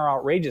I'm getting are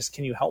outrageous.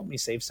 Can you help me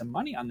save some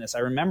money on this? I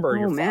remember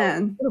your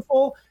flowers are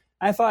beautiful."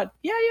 And I thought,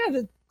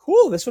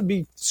 cool. This would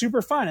be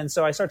super fun. And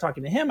so I started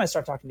talking to him. I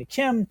started talking to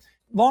Kim.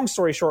 Long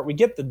story short, we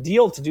get the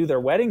deal to do their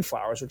wedding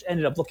flowers, which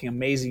ended up looking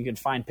amazing. You can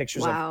find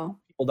pictures on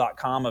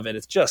people.com of it.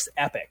 It's just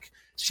epic.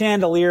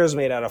 Chandeliers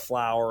made out of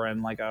flour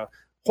and like a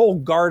whole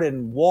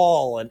garden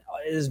wall. And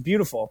it is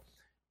beautiful.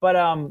 But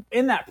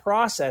in that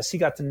process, he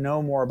got to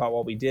know more about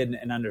what we did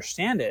and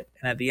understand it.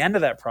 And at the end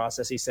of that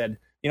process, he said,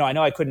 "I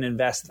know I couldn't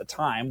invest at the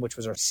time, which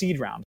was our seed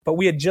round, but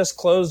we had just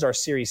closed our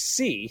Series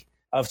C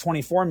of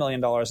 $24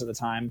 million at the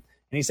time.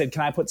 And he said,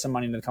 'Can I put some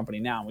money into the company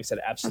now?' And we said,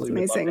 'Absolutely,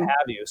 we'd love to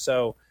have you.'"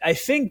 So I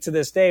think to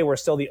this day, we're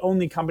still the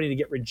only company to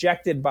get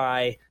rejected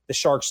by the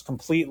sharks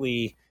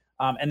completely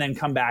and then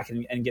come back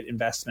and get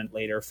investment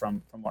later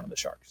from one of the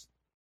sharks.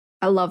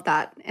 I love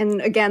that.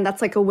 And again,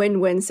 that's like a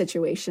win-win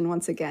situation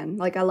once again.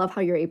 Like, I love how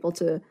you're able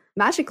to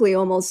magically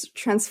almost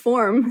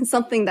transform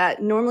something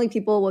that normally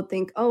people would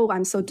think, "Oh,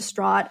 I'm so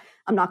distraught,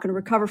 I'm not going to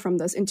recover from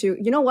this," into,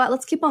 "You know what,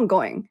 let's keep on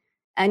going."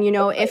 And,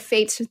 if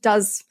fate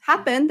does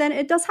happen, then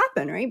it does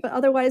happen, right? But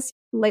otherwise,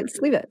 let's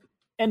leave it.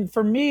 And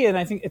for me, and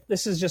I think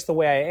this is just the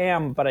way I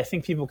am, but I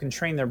think people can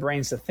train their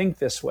brains to think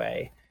this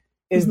way,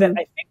 is that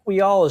I think we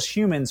all as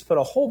humans put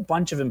a whole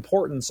bunch of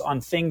importance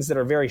on things that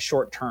are very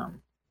short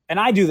term. And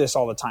I do this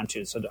all the time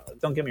too, so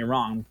don't get me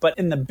wrong. But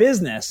in the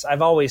business,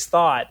 I've always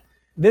thought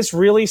this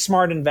really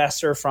smart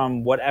investor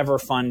from whatever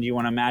fund you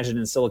want to imagine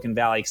in Silicon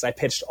Valley, because I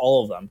pitched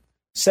all of them,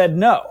 said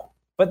no.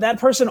 But that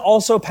person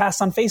also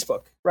passed on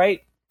Facebook,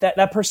 right?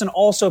 That person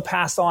also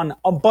passed on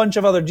a bunch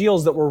of other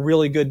deals that were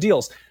really good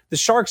deals. The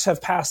sharks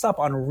have passed up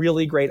on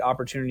really great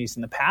opportunities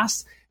in the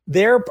past.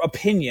 Their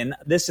opinion,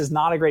 this is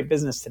not a great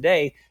business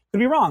today, could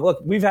be wrong.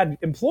 Look, we've had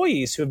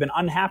employees who have been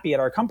unhappy at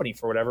our company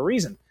for whatever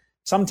reason.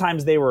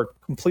 Sometimes they were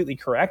completely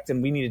correct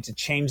and we needed to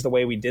change the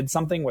way we did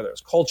something, whether it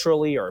was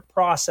culturally or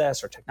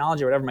process or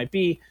technology or whatever it might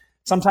be.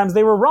 Sometimes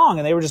they were wrong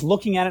and they were just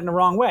looking at it in the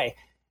wrong way.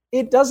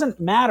 It doesn't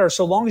matter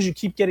so long as you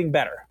keep getting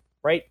better,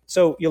 right?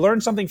 So you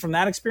learn something from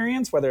that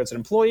experience, whether it's an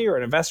employee or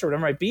an investor,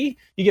 whatever it might be,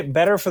 you get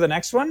better for the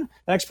next one.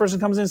 The next person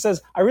comes in and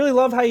says, "I really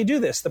love how you do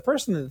this." The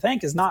person to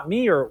thank is not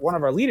me or one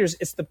of our leaders.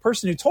 It's the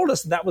person who told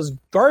us that was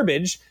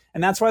garbage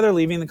and that's why they're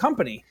leaving the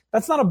company.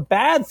 That's not a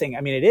bad thing.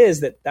 I mean, it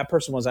is that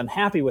person was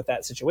unhappy with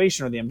that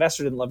situation or the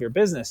investor didn't love your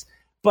business,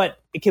 but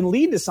it can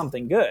lead to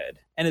something good.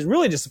 And it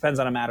really just depends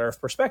on a matter of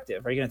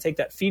perspective. Are you going to take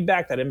that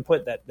feedback, that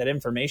input, that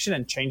information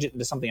and change it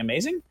into something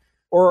amazing?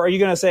 Or are you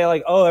going to say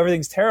like, "Oh,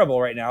 everything's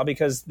terrible right now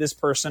because this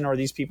person or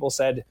these people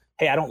said,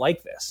 hey, I don't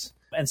like this."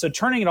 And so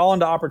turning it all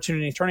into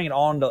opportunity, turning it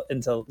all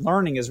into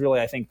learning is really,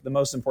 I think, the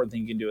most important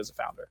thing you can do as a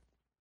founder.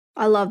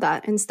 I love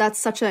that. And that's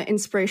such an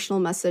inspirational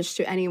message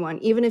to anyone,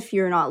 even if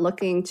you're not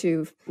looking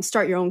to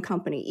start your own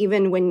company,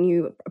 even when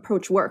you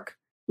approach work.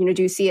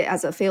 Do you see it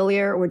as a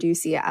failure or do you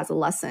see it as a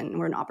lesson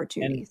or an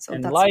opportunity? So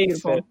that's life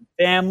beautiful. And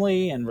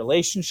family and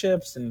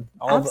relationships and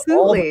all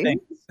the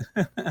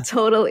things.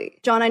 Totally.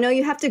 John, I know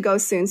you have to go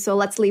soon, so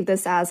let's leave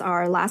this as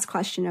our last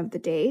question of the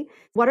day.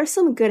 What are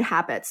some good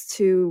habits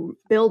to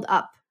build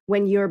up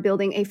when you're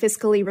building a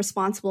fiscally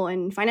responsible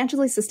and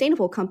financially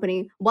sustainable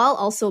company while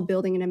also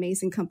building an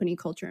amazing company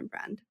culture and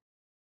brand?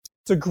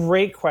 It's a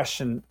great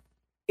question.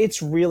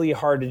 It's really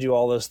hard to do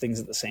all those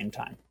things at the same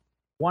time.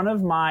 One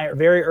of my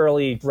very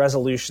early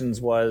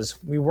resolutions was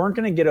we weren't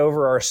going to get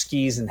over our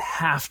skis and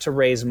have to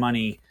raise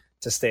money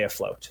to stay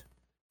afloat,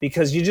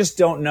 because you just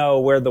don't know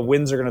where the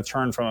winds are going to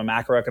turn from a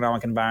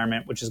macroeconomic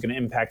environment, which is going to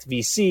impact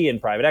VC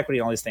and private equity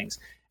and all these things.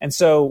 And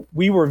so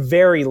we were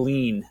very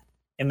lean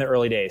in the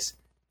early days.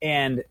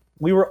 And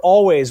we were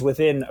always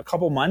within a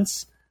couple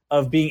months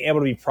of being able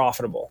to be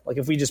profitable. Like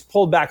if we just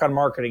pulled back on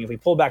marketing, if we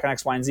pulled back on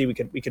X, Y, and Z, we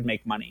could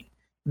make money.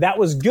 That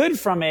was good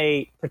from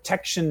a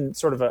protection,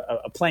 sort of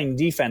a playing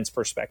defense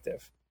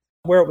perspective.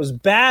 Where it was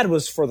bad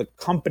was for the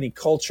company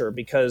culture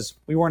because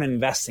we weren't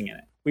investing in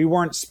it. We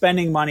weren't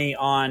spending money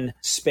on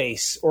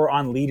space or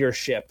on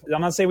leadership.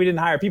 I'm not saying we didn't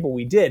hire people,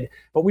 we did,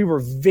 but we were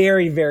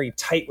very, very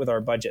tight with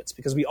our budgets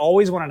because we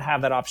always wanted to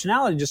have that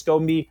optionality, just go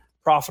and be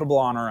profitable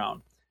on our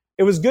own.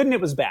 It was good and it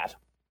was bad.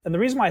 And the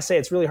reason why I say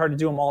it's really hard to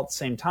do them all at the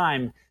same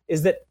time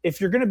is that if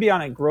you're going to be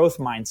on a growth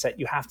mindset,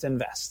 you have to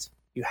invest.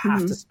 You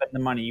have to spend the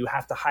money. You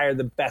have to hire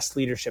the best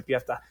leadership. You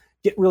have to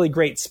get really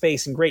great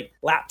space and great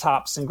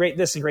laptops and great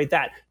this and great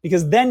that,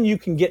 because then you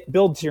can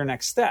build to your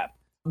next step.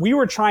 We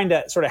were trying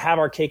to sort of have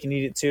our cake and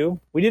eat it too.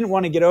 We didn't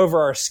want to get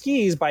over our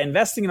skis by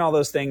investing in all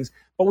those things,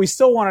 but we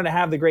still wanted to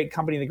have the great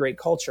company, the great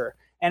culture.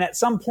 And at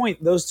some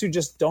point, those two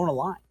just don't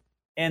align.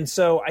 And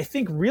so I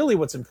think really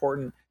what's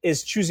important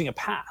is choosing a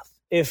path.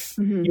 If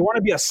you want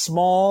to be a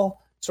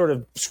small sort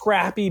of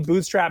scrappy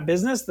bootstrap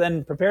business,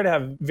 then prepare to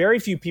have very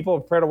few people,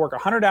 prepare to work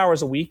 100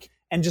 hours a week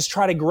and just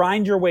try to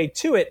grind your way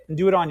to it and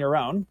do it on your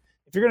own.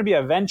 If you're going to be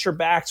a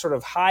venture-backed sort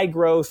of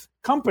high-growth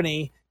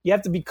company, you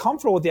have to be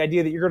comfortable with the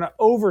idea that you're going to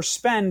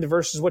overspend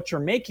versus what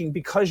you're making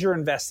because you're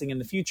investing in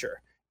the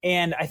future.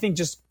 And I think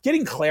just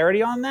getting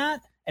clarity on that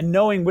and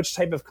knowing which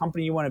type of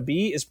company you want to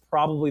be is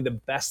probably the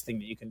best thing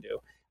that you can do.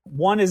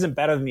 One isn't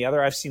better than the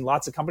other. I've seen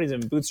lots of companies that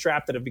have been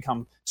bootstrapped that have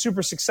become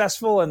super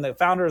successful and the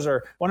founders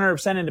are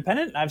 100%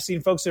 independent. And I've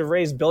seen folks who have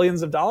raised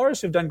billions of dollars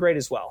who've done great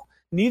as well.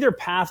 Neither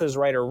path is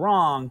right or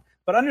wrong,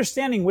 but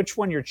understanding which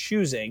one you're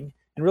choosing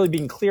and really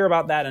being clear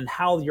about that and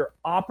how your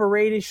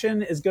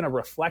operation is going to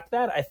reflect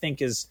that, I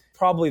think is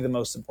probably the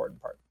most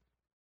important part.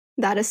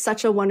 That is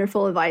such a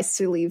wonderful advice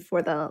to leave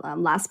for the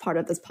last part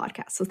of this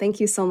podcast. So thank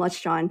you so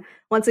much, John,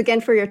 once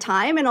again for your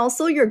time and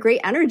also your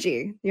great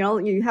energy.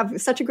 You have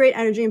such a great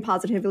energy and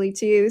positivity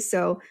to you.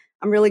 So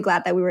I'm really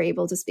glad that we were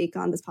able to speak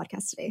on this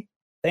podcast today.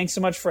 Thanks so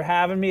much for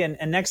having me.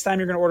 And next time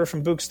you're going to order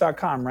from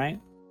Books.com, right?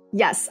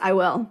 Yes, I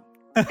will.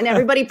 And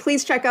everybody,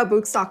 please check out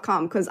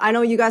Books.com because I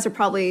know you guys are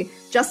probably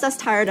just as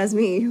tired as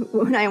me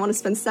when I want to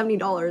spend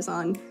 $70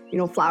 on,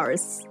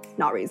 flowers.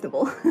 Not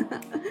reasonable.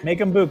 Make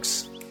them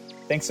Books.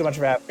 Thanks so much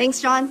for having me. Thanks,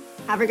 John.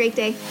 Have a great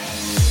day.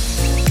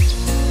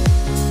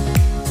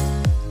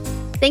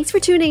 Thanks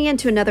for tuning in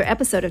to another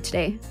episode of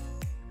Today.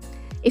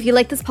 If you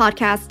like this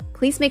podcast,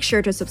 please make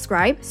sure to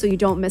subscribe so you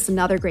don't miss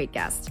another great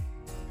guest.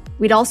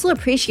 We'd also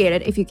appreciate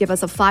it if you give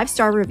us a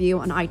 5-star review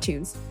on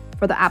iTunes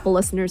for the Apple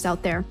listeners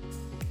out there.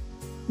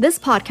 This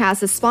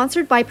podcast is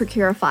sponsored by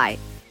Procurify,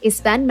 a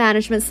spend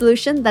management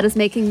solution that is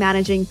making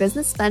managing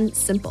business spend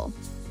simple.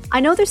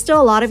 I know there's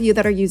still a lot of you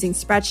that are using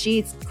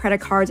spreadsheets,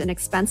 credit cards, and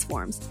expense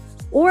forms,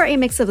 or a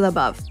mix of the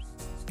above.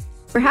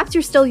 Perhaps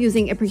you're still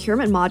using a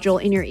procurement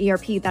module in your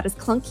ERP that is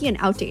clunky and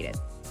outdated.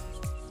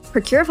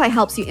 Procurify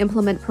helps you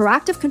implement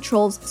proactive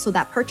controls so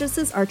that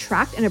purchases are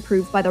tracked and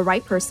approved by the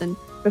right person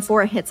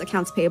before it hits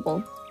accounts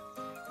payable.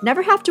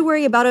 Never have to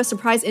worry about a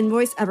surprise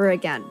invoice ever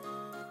again.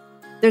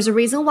 There's a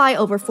reason why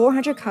over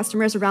 400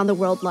 customers around the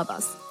world love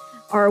us.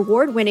 Our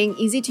award-winning,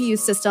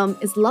 easy-to-use system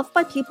is loved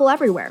by people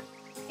everywhere.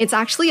 It's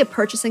actually a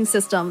purchasing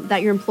system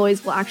that your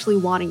employees will actually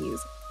want to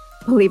use,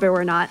 believe it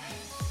or not.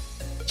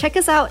 Check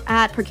us out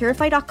at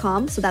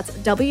Procurify.com, so that's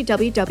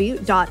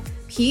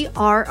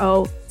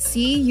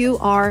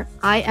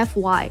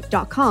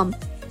www.procurify.com,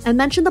 and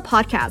mention the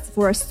podcast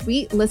for a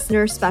sweet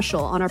listener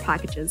special on our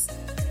packages.